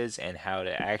character is and how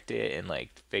to act it and like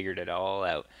figured it all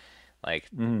out. Like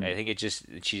Mhm. I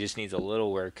think she just needs a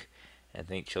little work. I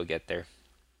think she'll get there.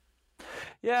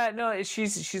 Yeah, no,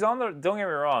 she's on the. Don't get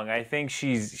me wrong. I think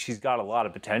she's got a lot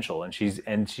of potential, and she's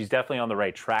definitely on the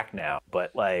right track now.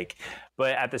 But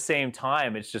at the same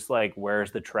time, it's just like,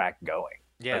 where's the track going?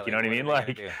 Yeah, Like, you know like what I what are mean? they gonna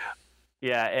Like, do?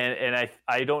 yeah, and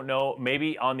I don't know.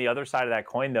 Maybe on the other side of that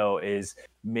coin, though, is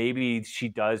maybe she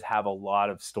does have a lot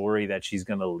of story that she's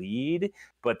going to lead,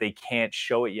 but they can't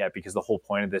show it yet because the whole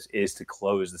point of this is to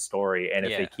close the story. And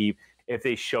Yeah. if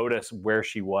they showed us where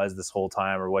she was this whole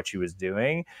time or what she was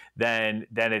doing, then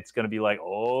it's going to be like,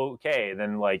 oh, okay,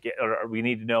 then like or we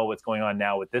need to know what's going on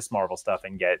now with this Marvel stuff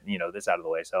and get this out of the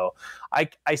way. So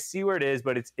I see where it is,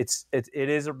 but it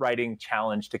is a writing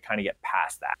challenge to kind of get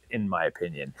past that, in my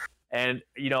opinion. And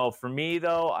for me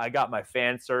though, I got my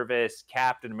fan service.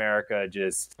 Captain America,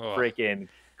 just Oh, freaking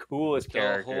coolest the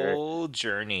character. whole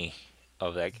journey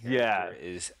of that Yeah, character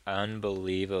is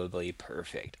unbelievably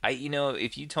perfect.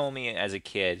 If you told me as a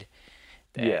kid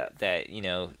yeah, that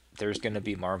there's going to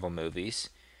be Marvel movies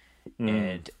mm,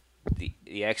 and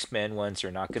the X-Men ones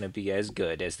are not going to be as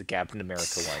good as the Captain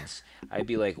America ones, I'd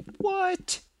be like,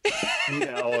 "What?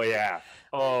 Yeah, oh yeah.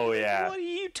 Oh Like, yeah. what are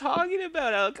you talking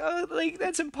about, Alec? Like,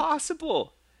 that's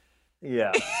impossible.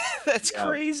 Yeah. That's Yeah.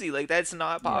 crazy. Like, that's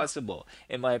not Yeah. possible,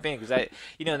 in my opinion. Because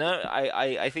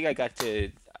I think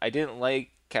I didn't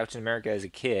like Captain America as a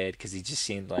kid because he just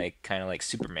seemed like kind of like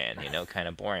Superman, kind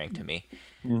of boring to me.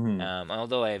 Hmm.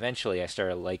 Although I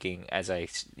started liking as I,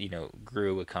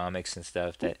 grew with comics and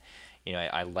stuff that,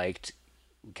 I liked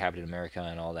Captain America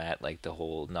and all that, like the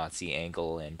whole Nazi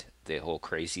angle and the whole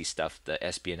crazy stuff, the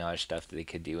espionage stuff that they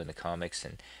could do in the comics,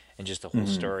 and just the whole Hmm.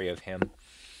 story of him,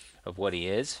 of what he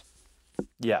is,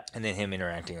 Yeah. and then him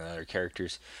interacting with other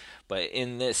characters. But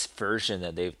in this version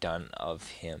that they've done of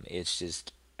him, it's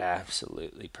just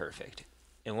absolutely perfect.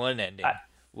 And what an I, ending!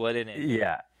 What an ending!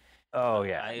 yeah. Oh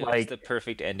yeah. It was the Like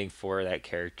perfect ending for that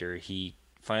character. He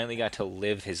finally got to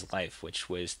live his life, which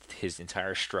was his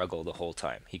entire struggle the whole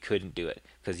time. He couldn't do it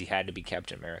because he had to be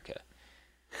Captain America.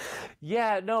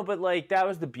 yeah, no, but like that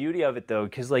was the beauty of it though,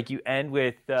 because like you end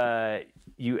with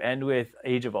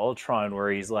Age of Ultron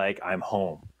where he's like, I'm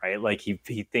home, right? Like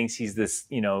he thinks he's this,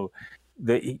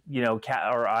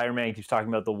 Cap or Iron Man keeps talking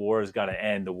about the war's got to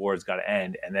end, the war's got to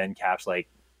end, and then Cap's like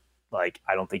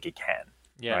I don't think it can,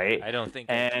 Yeah, right? I don't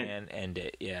think I And can end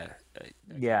it. Yeah, I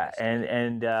kind yeah, of see that.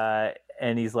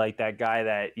 and he's like that guy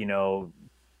that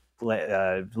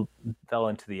uh, fell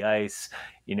into the ice,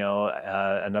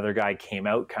 another guy came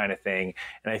out kind of thing.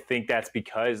 And I think that's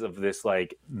because of this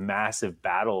like massive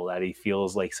battle that he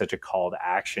feels like such a call to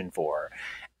action for.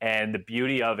 And the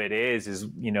beauty of it is,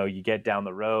 you get down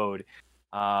the road,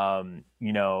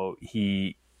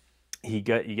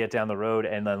 you get down the road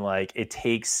and then like it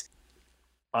takes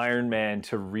Iron Man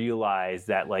to realize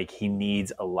that like he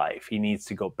needs a life. He needs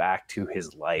to go back to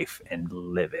his life and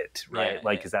live it, Yeah, right?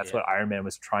 Like cuz that's yeah, what Iron Man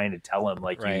was trying to tell him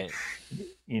like right.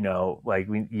 like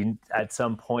you at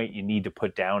some point you need to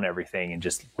put down everything and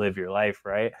just live your life,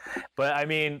 right? But I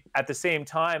mean, at the same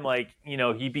time like,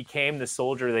 he became the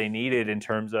soldier they needed in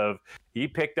terms of he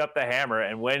picked up the hammer,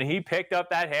 and when he picked up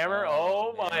that hammer,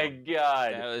 Oh oh my man,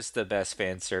 god. that was the best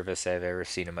fan service I've ever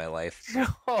seen in my life.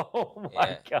 Oh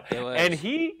my Yeah, god! it And was.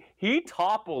 he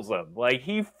topples him, like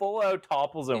he full out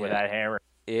topples him with Yeah, that hammer.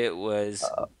 it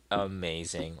was Uh,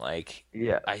 amazing. Like,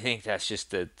 yeah, I think that's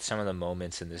just some of the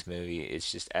moments in this movie.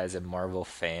 It's just as a Marvel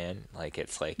fan, like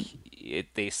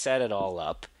they set it all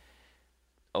up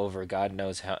over God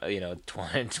knows how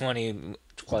 20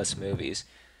 plus movies,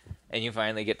 and you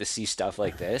finally get to see stuff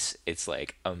like this. It's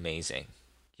like amazing.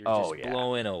 You're oh just yeah,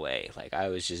 blown away. Like, I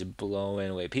was just blown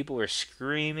away. People were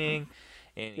screaming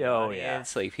in the oh yeah.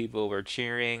 audience. Like, people were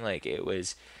cheering. Like, it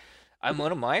was. I'm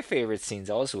one of my favorite scenes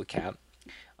also with Cap.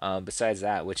 Besides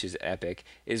that, which is epic,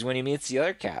 is when he meets the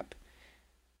other Cap.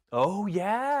 Oh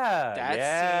yeah, That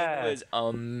scene yeah, was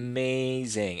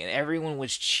amazing, and everyone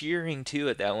was cheering too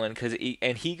at that one because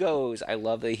he goes. I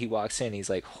love that he walks in. He's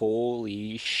like,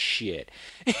 "Holy shit!"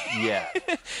 yeah,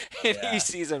 And he yeah,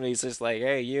 sees him. He's just like,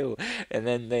 "Hey, you!" And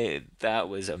then that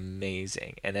was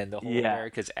amazing. And then the whole yeah.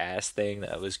 America's ass thing,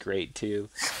 that was great too.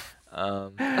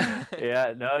 Um,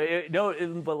 Yeah, no,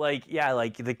 but like, yeah,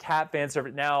 like the Cap fan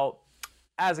service. Now,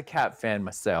 as a Cap fan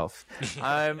myself,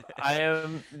 I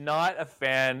am not a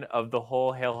fan of the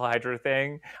whole Hail Hydra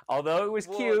thing. Although it was well,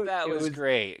 cute, that was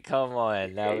great. Come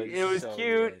on, that was it was so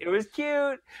cute. good. It was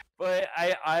cute. But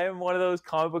I am one of those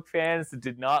comic book fans that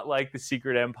did not like the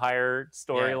Secret Empire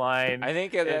Yeah, storyline. I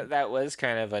think that was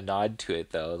kind of a nod to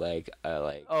it though,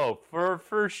 Oh,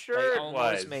 for like sure it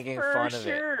almost was. making For fun of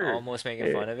it, sure.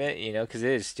 because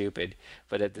it is stupid,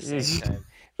 but at the same time,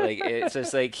 like it's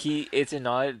just like it's a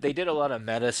nod. They did a lot of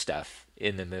meta stuff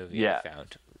in the movie. Yeah.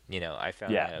 I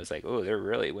found Yeah. that I was like, oh, they're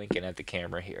really winking at the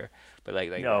camera here, but like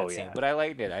Oh that scene. yeah. But I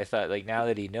liked it. I thought like now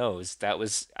that he knows,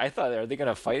 I thought, are they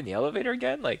gonna fight in the elevator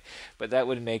again? Like, but that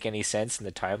wouldn't make any sense in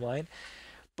the timeline.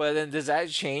 But then does that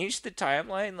change the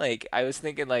timeline? Like I was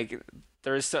thinking like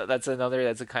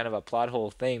that's a kind of a plot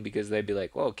hole thing because they'd be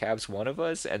like, "Whoa, Cap's one of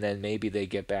us," and then maybe they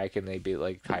get back and they'd be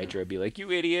like, Hydra would be like,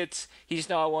 "You idiots, he's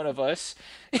not one of us."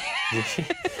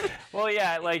 Well,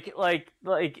 yeah, like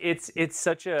it's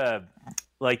such a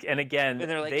like, and again, And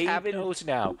they're like, they "Cap even knows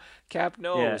now. Cap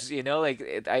yeah. knows."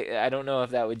 I don't know if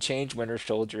that would change Winter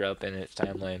Soldier up in its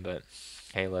timeline, but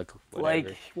hey, look, Like,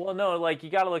 whatever. well, no, like you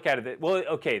got to look at it. Well,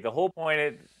 okay, the whole point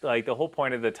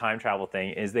of the time travel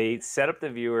thing is they set up the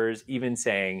viewers even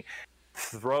saying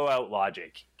throw out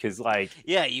logic because like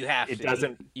Yeah, you have it to.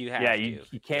 doesn't. You Yeah, have to.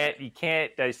 you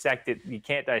can't dissect it. You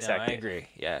can't No, I dissect it. agree.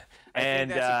 Yeah. I think And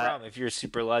that's the problem. If you're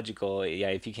super logical, yeah,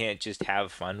 if you can't just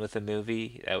have fun with a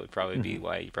movie, that would probably be mhm.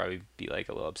 why you'd probably be like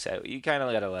a little upset. You kind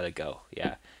of gotta let it go.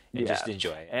 Yeah. and Yeah, just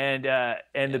enjoy it.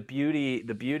 and the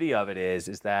beauty of it is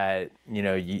that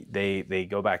they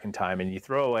go back in time and you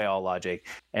throw away all logic.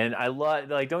 And I love,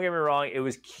 like, don't get me wrong, it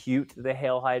was cute, the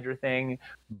Hail Hydra thing,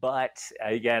 but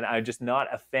again, I'm just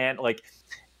not a fan. Like,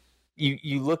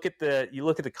 you look at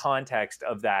the context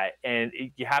of that, and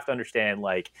you have to understand,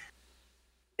 like,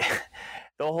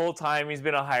 the whole time he's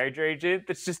been a Hydra agent.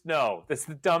 That's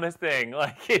the dumbest thing.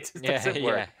 Like, it just Yeah, doesn't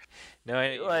work. yeah. No, I know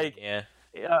what you mean. Like, Yeah.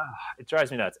 yeah, it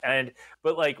drives me nuts.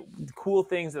 But like, cool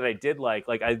things that I did like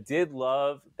I did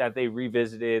love that they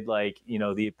revisited, like,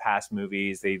 the past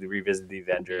movies. They revisited the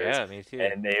Avengers, Yeah, me too.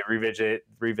 and they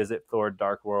revisit Thor: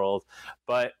 Dark World.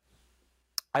 But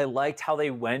I liked how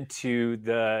they went to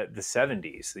the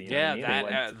 70s. You know what I Yeah, mean?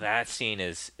 They went, that scene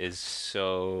is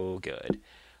so good.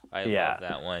 I love yeah,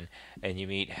 that one. And you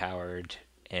meet Howard,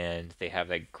 and they have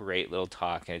that great little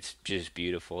talk, and it's just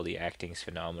beautiful. The acting's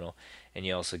phenomenal, and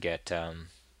you also get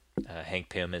Hank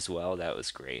Pym as well. That was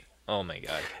great. Oh my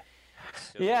God,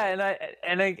 so yeah. good.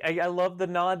 And I love the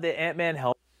nod to Ant-Man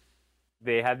helmet.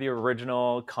 They had the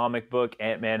original comic book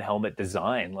Ant-Man helmet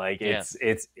design. Like, Yeah,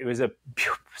 it was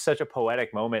such a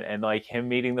poetic moment, and like him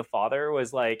meeting the father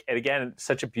was like, and again,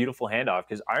 such a beautiful handoff,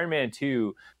 because Iron Man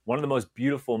 2, one of the most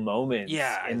beautiful moments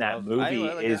yeah. in that movie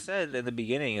Like I is, said in the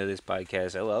beginning of this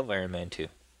podcast, I love Iron Man 2.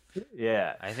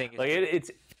 yeah, I think it's like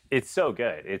great. it's so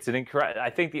good. It's an incredible.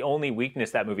 I think the only weakness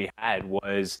that movie had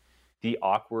was the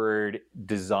awkward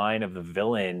design of the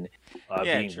villain,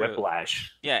 Yeah, being true.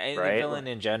 Whiplash, Yeah, and the right? villain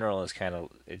in general is kind of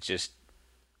it's just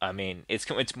I mean,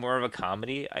 it's more of a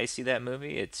comedy. I see that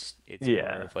movie. It's more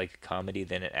Yeah. of like a comedy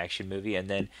than an action movie, and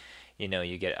then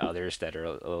you get others that are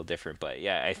a little different. But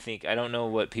yeah, I don't know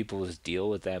what people's deal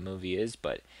with that movie is,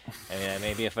 but I mean,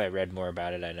 maybe if I read more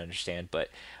about it, I'd understand. But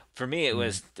for me, it Mm.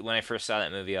 was when I first saw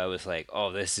that movie, I was like,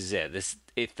 oh, this is it.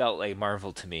 It felt like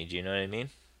Marvel to me. Do you know what I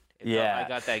mean? I Yeah.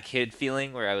 got that kid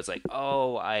feeling where I was like,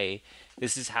 oh, I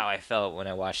this is how I felt when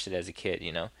I watched it as a kid.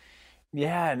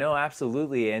 Yeah, no,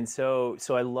 absolutely. And so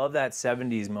I love that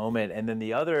 70s moment. And then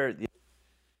the other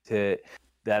to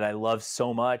that I love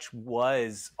so much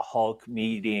was Hulk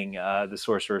meeting the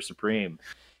Sorcerer Supreme,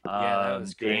 Yeah, that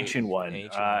was the great. ancient one.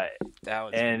 Ancient one.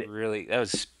 And That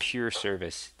was pure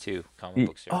service too, comic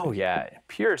book oh service. yeah,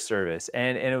 pure service.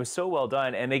 And it was so well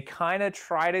done. And they kind of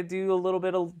try to do a little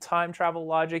bit of time travel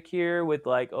logic here with,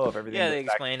 like, oh, if everything Yeah, goes they back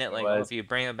to explain it what it like, oh, if was. you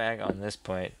bring it back on this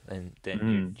point, then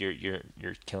Mhm.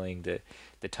 you're killing the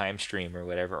time stream or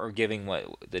whatever, or giving what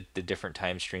the different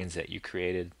time streams that you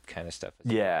created kind of stuff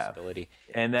as a Yeah. possibility.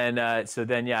 And then so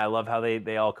then yeah, I love how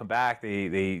they all come back.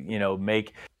 They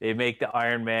make the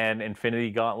Iron Man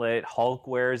Infinity Gauntlet. Hulk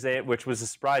wears it, which was a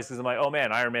surprise, because I'm like, oh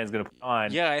man, Iron Man's gonna put it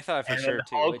on. Yeah, I thought for And then sure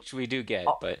too, Hulk, which we do get,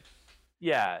 but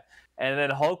yeah, and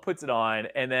then Hulk puts it on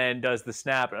and then does the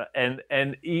snap,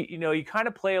 and you kind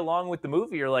of play along with the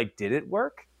movie. You're like, did it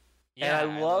work? And I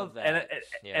yeah, I love love and that.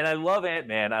 Yeah. and I love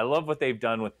Ant-Man. I love what they've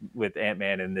done with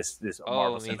Ant-Man in this Oh,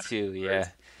 Marvel me Cinematic too. Yeah. Universe.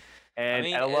 I And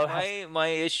mean, I love how, my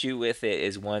issue with it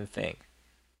is one thing.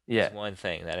 Is yeah, one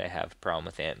thing that I have a problem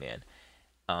with Ant Man.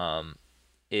 Um,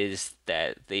 is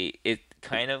that it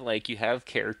kind of like you have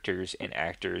characters and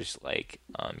actors like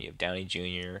you have Downey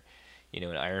Jr.,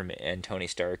 and Iron Man and Tony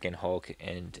Stark and Hulk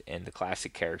and the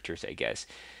classic characters, I guess.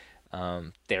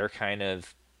 They're kind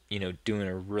of doing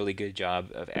a really good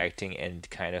job of acting and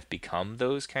kind of become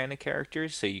those kind of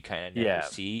characters. So you kind of never yeah,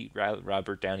 see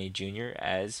Robert Downey Jr.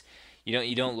 as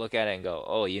you don't look at it and go,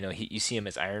 oh, you see him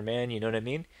as Iron Man. You know what I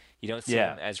mean? You don't see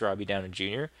yeah, him as Robbie Downey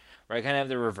Jr. Where I kind of have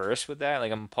the reverse with that.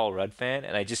 Like I'm a Paul Rudd fan,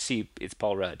 and I just see it's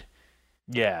Paul Rudd.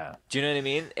 yeah, Do you know what I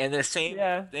mean? And the same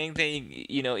yeah. thing,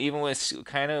 even with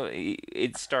kind of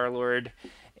it's Star Lord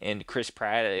and Chris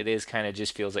Pratt, it is kind of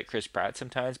just feels like Chris Pratt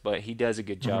sometimes, but he does a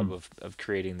good job Mhm. of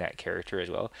creating that character as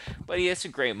well. But he has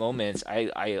some great moments.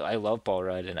 I love Paul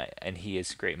Rudd, and he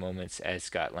has great moments as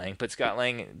Scott Lang. But Scott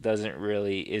Lang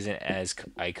isn't as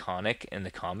iconic in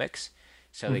the comics,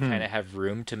 so they kind Mhm. of have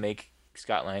room to make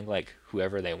Scott Lang like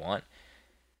whoever they want.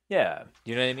 Yeah.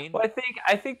 You know what I mean? Well,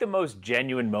 I think the most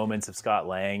genuine moments of Scott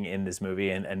Lang in this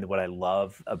movie, and what I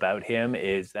love about him,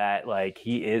 is that, like,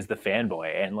 he is the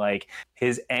fanboy, and like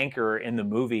his anchor in the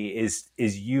movie is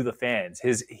you, the fans.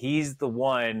 He's the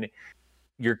one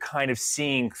you're kind of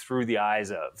seeing through the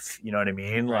eyes of. You know what I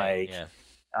mean? Right. Like,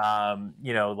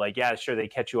 Yeah. like, yeah, sure, they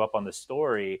catch you up on the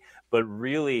story, but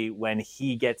really, when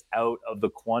he gets out of the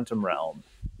quantum realm,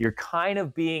 you're kind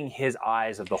of being his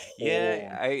eyes of the whole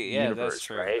Yeah, that's universe,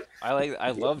 true. right?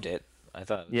 I loved it. I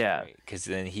thought it was Yeah. great because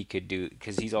then he could do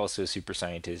because he's also a super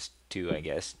scientist too, I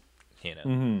guess.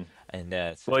 Hmm. And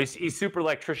Well, he's super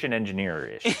electrician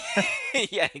engineer ish.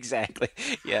 yeah, exactly.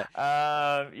 Yeah.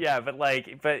 Yeah,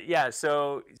 but yeah.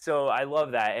 So I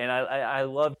love that, and I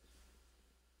love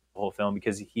the whole film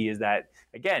because he is that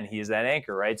again. He is that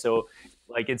anchor, right? So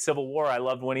like in Civil War, I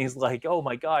loved when he's like, "Oh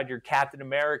my God, you're Captain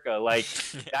America!" Like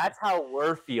that's how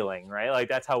we're feeling, right? Like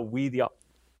that's how we the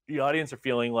audience are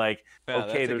feeling like, Wow, okay,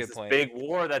 that's a there's good this point. big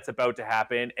war that's about to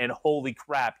happen, and holy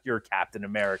crap, you're Captain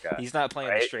America, He's not playing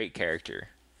the right? straight character.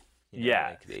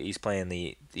 Yeah. Like he's playing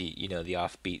the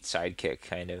offbeat sidekick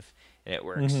kind of, and it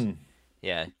works. Hmm.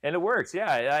 Yeah. And it works,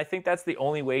 yeah. I think that's the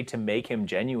only way to make him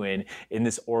genuine in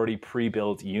this already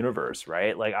pre-built universe,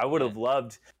 right? Like Yeah. I would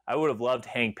have loved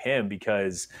Hank Pym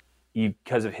because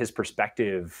of his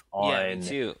perspective Yeah, me on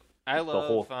too. I the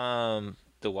love whole.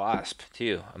 the Wasp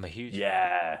too. I'm a huge fan.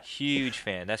 Yeah. Huge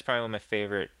fan. That's probably one of my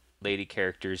favorite lady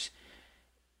characters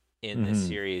in this Hmm.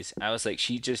 series. I was like,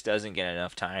 she just doesn't get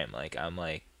enough time. Like I'm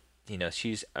like,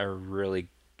 she's a really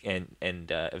and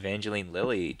Evangeline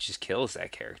Lilly just kills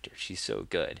that character. She's so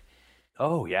good.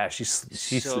 Oh yeah, she So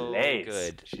slays.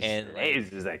 good. She And like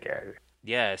slays as that character.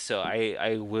 yeah, so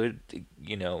I would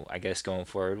I guess going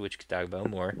forward, which we could talk about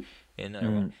more in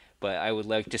another one, Hmm. but I would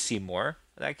like to see more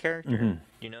of that character, Hmm.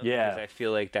 because Yeah. I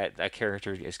feel like that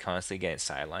character is constantly getting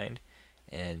sidelined,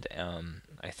 and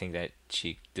I think that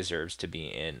she deserves to be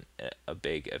in a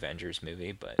big Avengers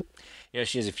movie, but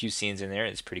she has a few scenes in there.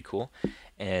 It's pretty cool,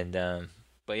 and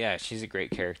but yeah, she's a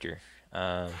great character.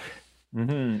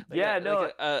 Hmm. Yeah. Like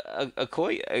No. a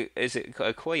Koya, is it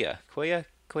a Koya? Hmm.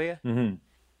 Okoye.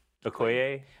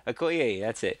 Okoye. Okoye,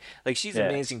 that's it. Like she's Yeah.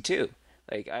 amazing too.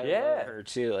 Like I love Yeah. her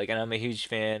too. Like, and I'm a huge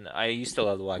fan. I used to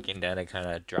love The Walking Dead. I kind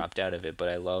of dropped out of it, but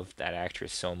I love that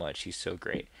actress so much. She's so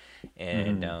great,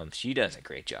 and Hmm. she does a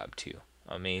great job too.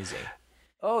 Amazing.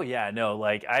 Oh yeah, no,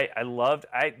 like I loved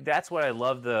that's what I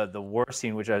love the war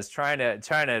scene, which I was trying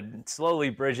to slowly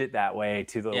bridge it that way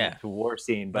to Yeah, the war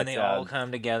scene, when but they all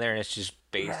come together and it's just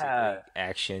yeah, basically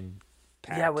action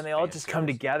yeah, packed when they all fan just come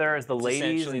service. together as the It's ladies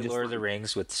essentially and just Lord of the like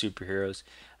Rings with superheroes.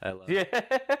 I love it.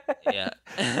 yeah.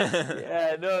 Yeah.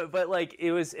 Yeah, no, but like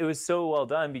it was so well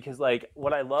done because like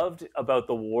what I loved about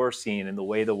the war scene and the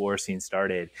way the war scene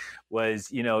started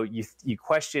was you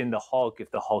question the Hulk if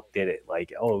the Hulk did it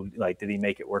like oh like did he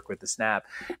make it work with the snap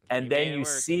He and then made it you work.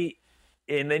 see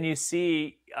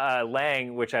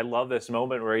Lang, which I love this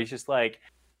moment where he's just like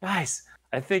guys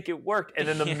I think it worked and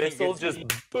then the missile just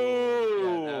Boom.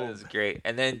 Yeah, that boom. was great.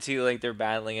 And then too, like they're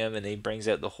battling him, and he brings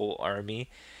out the whole army,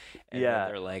 and then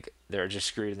Yeah, they're just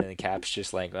screwed. And then the Cap's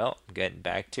just like, well, I'm getting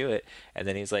back to it. And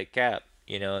then he's like, Cap,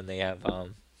 and they have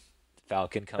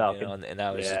Falcon come in Falcon. on, and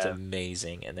that was just Yeah.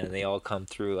 amazing. And then they all come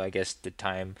through. I guess the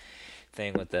time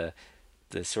thing with the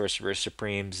Sorcerer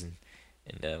Supremes and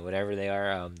whatever they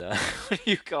are. The what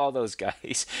do you call those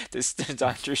guys? The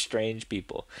Doctor Strange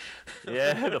people.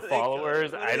 Yeah, What the are they called?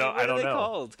 followers. I What are don't they know.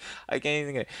 called? I can't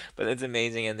even think of it. But it's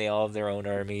amazing, and they all have their own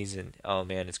armies, and oh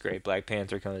man, it's great. Black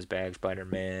Panther comes back, Spider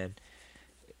Man.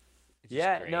 It's just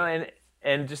Yeah, no, great.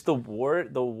 and just the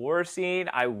war scene.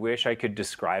 I wish I could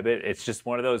describe it. It's just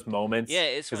one of those moments Yeah,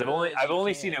 it's because one of those I've you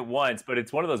only seen can't. it once, but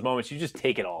it's one of those moments you just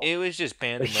take it all. It was just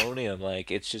pandemonium.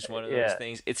 Like it's just one of those Yeah.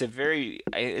 things. It's a very.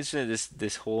 It's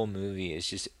this whole movie is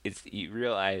just it's you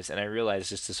realize, and I realized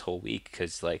just this whole week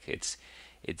because like it's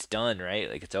done right.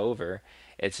 Like it's over.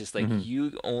 It's just like Hmm.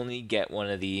 you only get one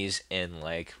of these in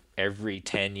like every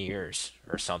 10 years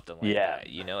or something like Yeah.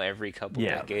 that. Every couple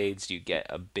Yeah. decades you get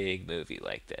a big movie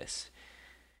like this.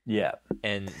 Yeah.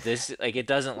 And this like it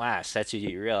doesn't last. That's what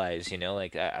you realize,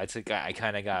 like it's like I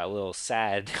kind of got a little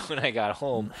sad when I got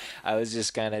home. I was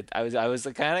just kind of I was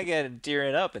kind of getting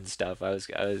tearing up and stuff. I was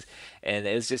and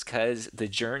it was just cuz the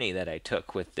journey that I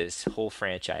took with this whole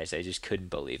franchise. I just couldn't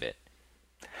believe it.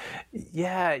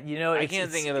 Yeah. I It's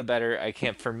can't think of a better. I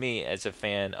can't for me as a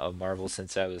fan of Marvel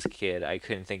since I was a kid. I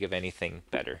couldn't think of anything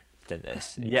better than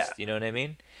this. yeah. You know what I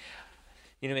mean?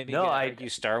 Maybe you No, could I. argue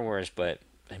Star Wars, but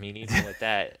I mean, even with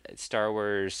that, Star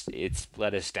Wars, it's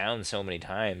let us down so many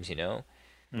times.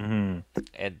 Hmm.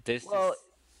 And Well,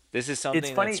 this is it's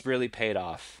something funny. that's really paid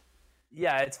off.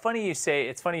 Yeah, it's funny you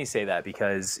say that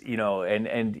because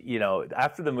and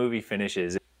after the movie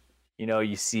finishes,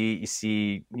 you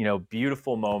see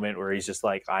beautiful moment where he's just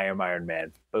like I am Iron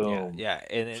Man, Yeah, boom, yeah,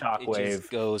 and it just shockwave.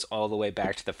 goes all the way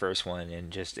back to the first one,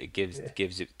 and just it gives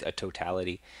it a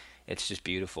totality. It's just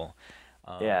beautiful.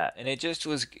 Yeah. And it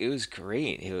was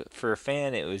great. For a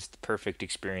fan, it was the perfect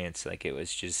experience. Like it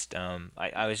was just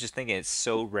I was just thinking it's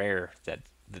so rare that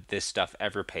this stuff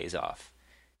ever pays off.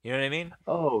 You know what I mean?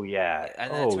 Oh yeah.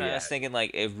 And that's Oh when I yeah. was thinking,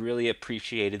 like, it really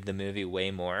appreciated the movie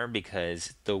way more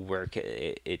because the work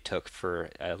it took for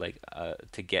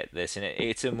to get this, and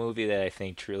it's a movie that I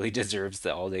think truly deserves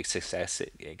all the success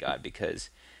it got because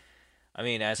I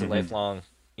mean, as a Hmm. lifelong,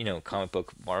 comic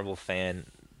book Marvel fan,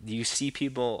 you see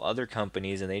people, other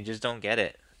companies, and they just don't get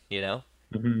it. You know,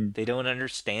 Hmm. they don't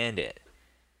understand it.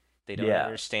 They don't Yeah.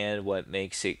 understand what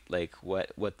makes it like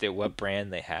what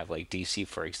brand they have, like DC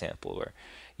for example, or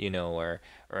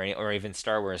or even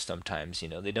Star Wars sometimes.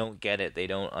 They don't get it. They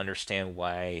don't understand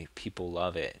why people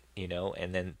love it.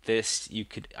 And then this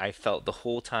I felt the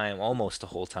whole time, almost the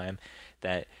whole time,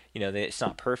 that it's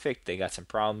not perfect. They got some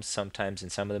problems sometimes in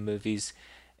some of the movies,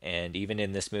 and even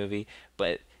in this movie,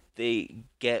 but they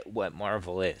get what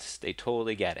Marvel is. They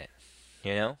totally get it,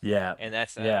 you know? Yeah. And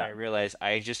that's when I Yeah. realized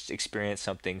I just experienced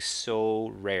something so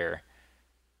rare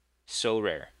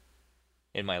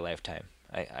in my lifetime.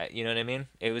 You know what I mean?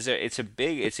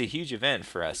 It's a huge event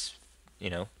for us, you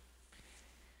know?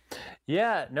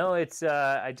 Yeah, no, it's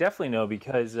I definitely know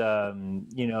because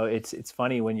it's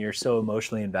funny when you're so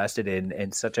emotionally invested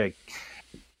in such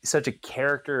a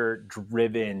character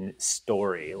driven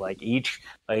story. Like each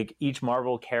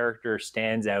Marvel character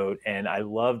stands out, and I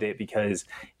loved it because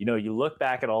you look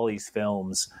back at all these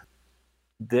films,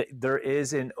 there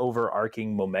is an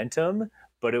overarching momentum,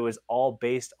 but it was all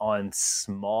based on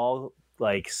small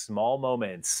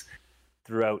moments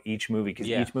throughout each movie, because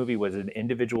Yeah, each movie was an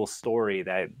individual story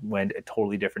that went a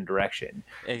totally different direction.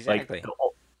 Like exactly.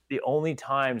 the only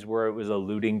times where it was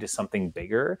alluding to something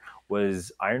bigger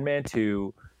was Iron Man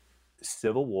 2,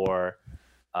 Civil War,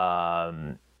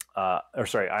 or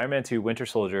sorry, Iron Man 2, Winter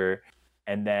Soldier,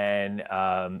 and then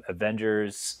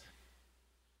Avengers,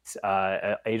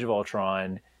 Age of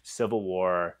Ultron, Civil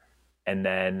War, and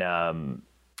then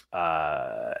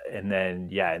and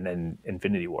then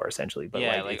Infinity War, essentially. But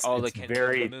Yeah, like like it's the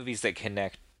very movies that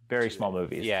connect very to small it.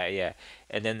 movies. Yeah, yeah.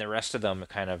 And then the rest of them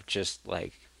kind of just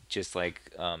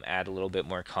add a little bit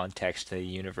more context to the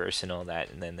universe and all that,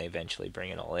 and then they eventually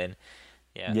bring it all in.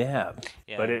 Yeah. Yeah,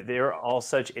 Yeah, but they're all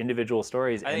such individual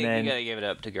stories. I And think you then gotta give it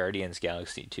up to Guardians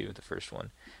Galaxy too, the first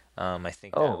one. I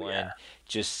think that oh yeah, one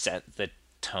just set the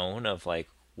tone of like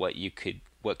what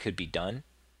could be done,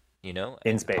 in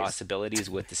and the space. possibilities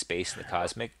with the space and the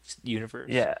cosmic universe,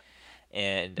 Yeah.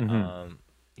 and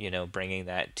Hmm. bringing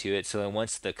that to it. So then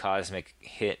once the cosmic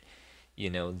hit,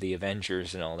 the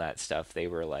Avengers and all that stuff, they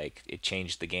were like it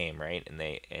changed the game, right?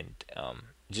 And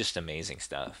just amazing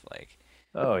stuff. Like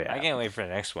Oh I yeah. can't wait for the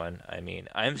next one. I mean,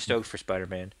 I'm stoked for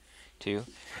Spider-Man too.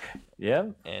 Yeah.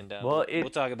 And Well, we'll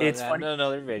talk about it's that in funny.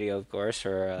 another video, of course,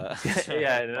 or Yeah, our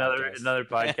in podcast. another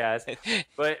podcast.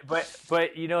 But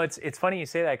it's funny you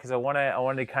say that, because I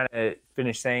wanted to kind of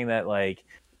finish saying that, like,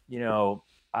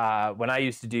 when I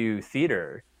used to do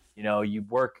theater, you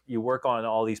work on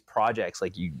all these projects,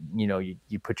 like you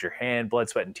put your hand, blood,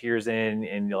 sweat, and tears in,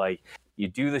 and you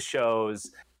do the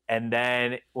shows, and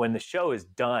then when the show is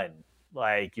done,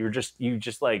 like you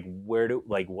just like, what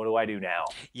do I do now?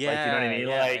 Like, you know what I Yeah, mean?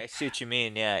 yeah, I Like, see what you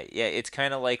mean. Yeah, yeah, it's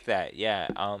kind of like that. Yeah.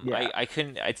 yeah. I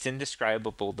couldn't. It's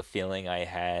indescribable the feeling I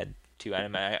had too.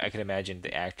 I can imagine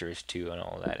the actors too and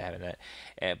all that having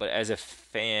that. But as a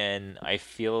fan, I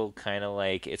feel kind of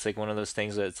like it's like one of those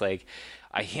things that it's like,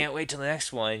 I can't wait till the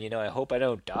next one. I hope I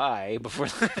don't die before.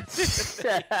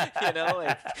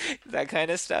 Like that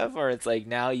kind of stuff. Or it's like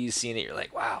now you've seen it, you're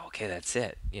like, wow, okay, that's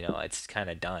it. It's kind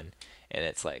of done, and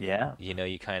it's like, Yeah.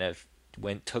 you kind of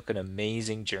took an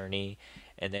amazing journey,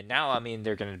 and then now I mean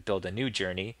they're gonna build a new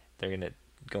journey. They're gonna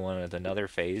go on with another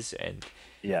phase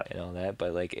Yeah. and all that.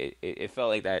 But like it felt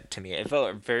like that to me. It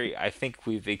felt very. I think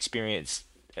we've experienced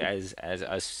as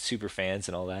us super fans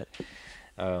and all that,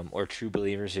 or true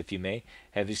believers, if you may,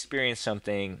 have experienced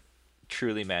something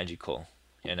truly magical.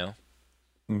 You know.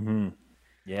 Hmm.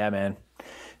 Yeah, man.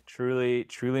 Truly,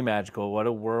 truly magical. What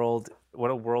a world!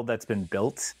 What a world that's been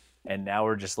built, and now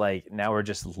we're just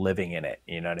living in it.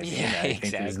 You know what I mean? Yeah, I think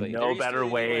there's exactly. There no used to better be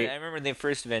when way. I remember the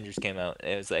first Avengers came out.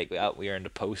 It was like, oh, we are in the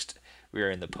post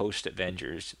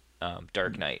Avengers,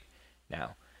 Dark Knight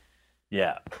now.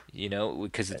 Yeah,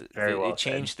 Because very it well said.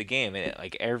 changed the game, and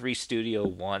like every studio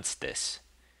wants this,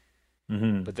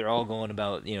 Hmm. but they're all going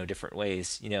about different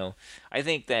ways. I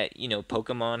think that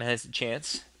Pokemon has a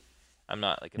chance. I'm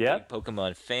not like a Yeah. big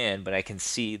Pokemon fan, but I can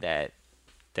see that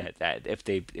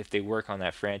if they work on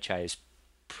that franchise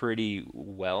pretty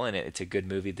well, and it's a good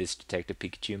movie, this Detective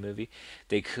Pikachu movie,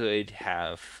 they could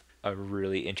have a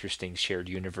really interesting shared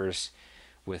universe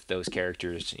with those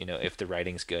characters, if the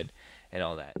writing's good and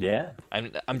all that. Yeah.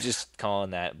 I'm just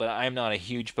calling that, but I'm not a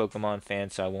huge Pokemon fan,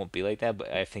 so I won't be like that.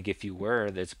 But I think if you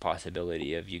were, there's a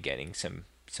possibility of you getting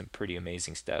some pretty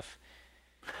amazing stuff.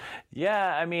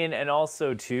 Yeah, I mean, and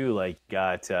also too, like,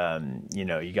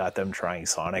 you got them trying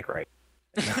Sonic right.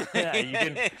 Yeah, you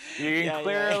can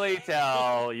clearly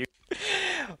tell.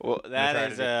 Well,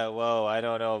 that is whoa, I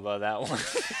don't know about that one.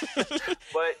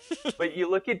 But you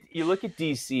look at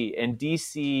DC, and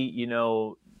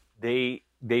DC,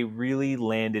 they really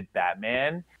landed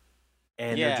Batman,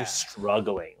 and they're Yeah. just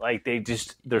struggling. Like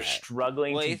they're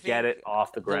struggling Well, to I get think it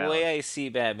off the the way ground. I see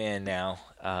Batman now,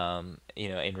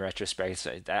 in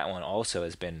retrospect, that one also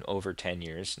has been over 10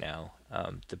 years now.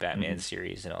 The Batman Hmm.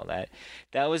 series and all that.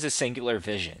 That was a singular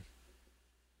vision.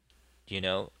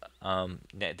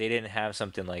 They didn't have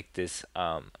something like this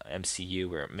MCU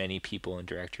where many people and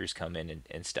directors come in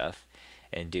and stuff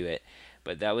and do it.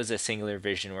 But that was a singular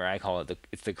vision where I call it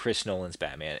it's the Chris Nolan's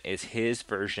Batman. It's his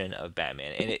version of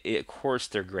Batman, and of course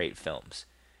they're great films,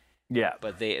 Yeah.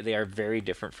 but they are very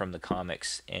different from the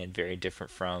comics and very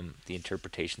different from the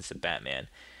interpretations of Batman.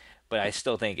 But I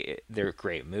still think they're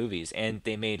great movies, and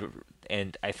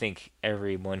I think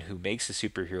everyone who makes a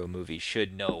superhero movie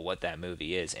should know what that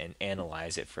movie is and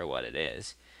analyze it for what it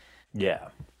is. Yeah.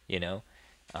 You know,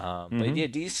 but Hmm. yeah,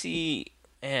 DC,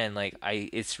 and like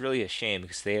it's really a shame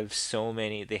because they have so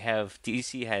many.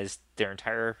 DC has their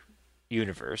entire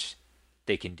universe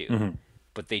they can do, Hmm.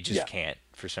 but they just Yeah. can't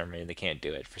for some reason. They can't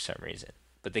do it for some reason,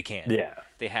 but they can. Yeah.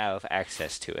 They have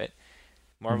access to it.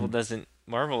 Marvel Hmm. doesn't.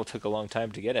 Marvel took a long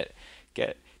time to get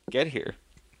get here,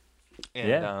 and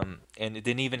Yeah. it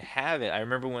didn't even have it. I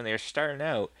remember when they were starting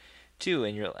out, too,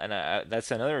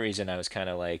 that's another reason I was kind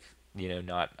of like,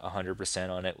 not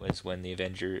 100% on it, was when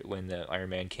the Iron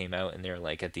Man came out, and they're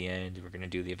like, at the end we're gonna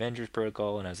do the Avengers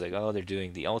Protocol, and I was like, oh, they're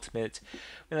doing the Ultimate.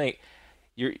 And like,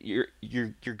 you're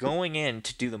going in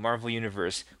to do the Marvel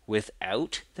universe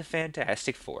without the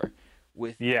Fantastic Four,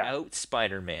 Yeah. without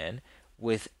Spider-Man,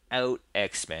 without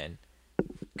X-Men.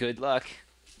 Good luck.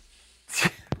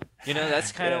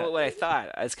 That's kind of Yeah. what I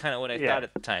thought. That's kind of what I Yeah. thought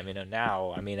at the time.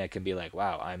 Now, I mean, I can be like,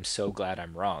 wow, I'm so glad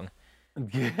I'm wrong.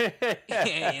 You know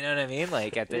what I mean?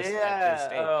 Like at this Yeah.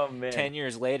 stage, Oh man. 10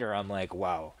 years later, I'm like,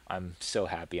 wow, I'm so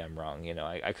happy I'm wrong.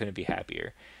 I couldn't be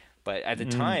happier. But at the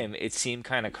Mm. time, it seemed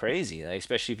kind of crazy. Like,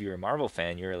 especially if you're a Marvel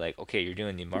fan, you're like, okay, you're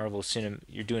doing a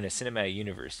cinematic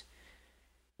universe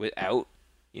without,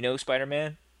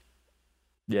 Spider-Man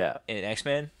Yeah. and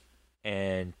X-Men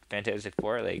and Fantastic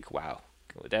Four. Like, wow,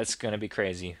 that's gonna be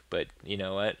crazy. But you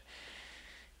know what?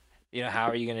 How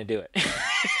are you gonna do it?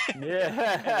 And then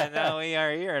Yeah. now we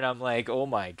are here, and I'm like, oh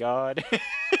my god.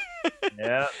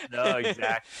 Yeah. No,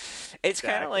 exactly. It's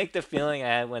kind of Exactly. like the feeling I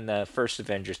had when the first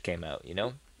Avengers came out.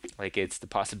 Like it's the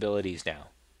possibilities now,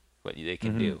 what they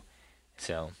can Hmm. do.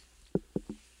 So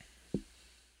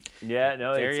Yeah,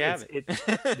 no, there you have it's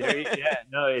there. it. Yeah,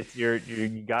 no,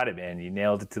 you got it, man. You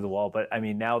nailed it to the wall. But I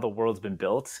mean, now the world's been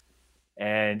built,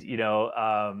 and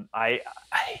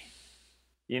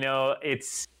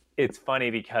it's funny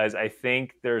because I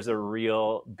think there's a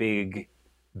real big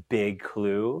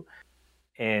clue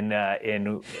in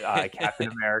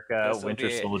Captain America: This will Winter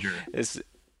be Soldier. this.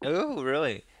 Oh,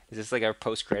 really? Is this like our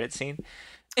post-credit scene?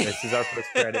 This is our post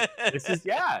credit. This is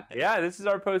yeah. This is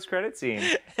our post credit scene.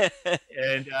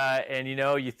 And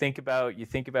you think about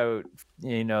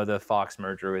the Fox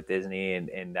merger with Disney,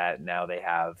 and that now they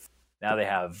have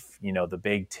the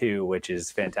big two, which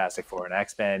is Fantastic Four and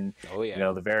X-Men, Oh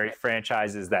yeah. the very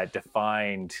franchises that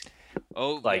defined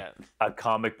Oh like yeah. a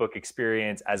comic book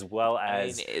experience as well I mean,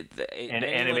 as an anyone who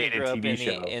animated grew up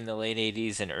TV in the show. late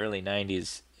 '80s and early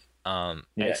 '90s, Yeah.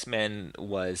 X-Men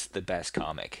was the best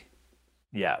comic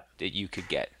Yeah. that you could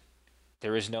get.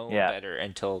 There was no Yeah. better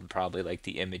until probably like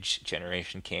the Image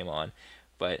generation came on,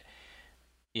 but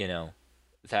you know,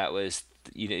 that was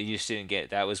you just didn't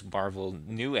get that was Marvel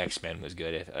knew X-Men was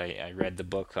good. If I read the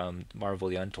book Marvel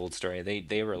the Untold Story,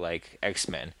 they were like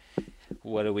X-Men.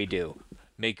 What do we do?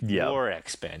 Make Yeah. more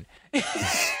X-Men. You know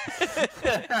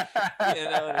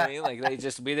what I mean? Like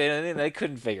they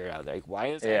couldn't figure it out. Like, why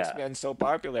is Yeah. X-Men so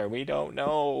popular? We don't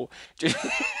know.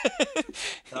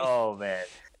 Oh man.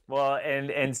 Well,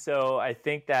 and so I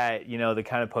think that the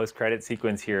kind of post credit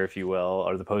sequence here, if you will,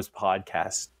 or the post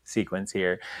podcast sequence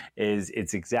here, is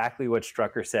it's exactly what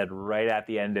Strucker said right at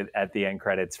the end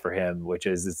credits for him, which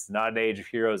is it's not an age of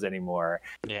heroes anymore,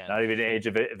 Yeah. not even an age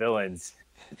of villains,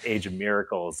 age of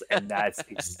miracles, and that's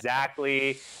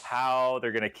exactly how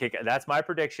they're gonna kick. That's my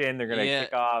prediction. They're gonna Yeah,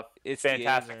 kick off it's the age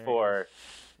Fantastic of miracles. Four,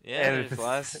 Yeah, and there's a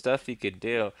lot of stuff you could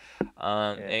do.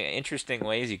 yeah. Interesting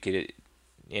ways you could,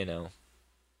 you know,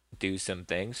 do some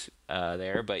things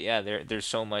there. But yeah, there's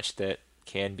so much that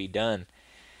can be done.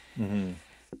 Mm-hmm.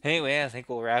 Anyway, I think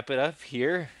we'll wrap it up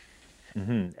here.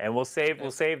 And we'll save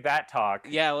that talk.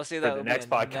 Yeah, we'll say for that the will be next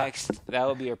podcast. that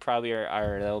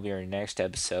will be our next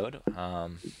episode.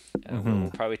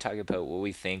 We'll probably talk about what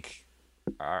we think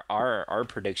our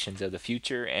predictions of the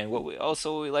future and what we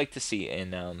like to see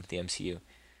in the MCU.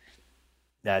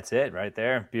 That's it right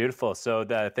there. Beautiful. So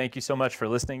thank you so much for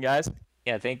listening, guys.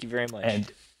 Yeah, thank you very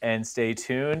much. And stay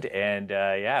tuned. And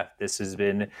this has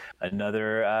been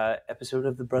another episode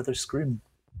of the Brothers Scrimm.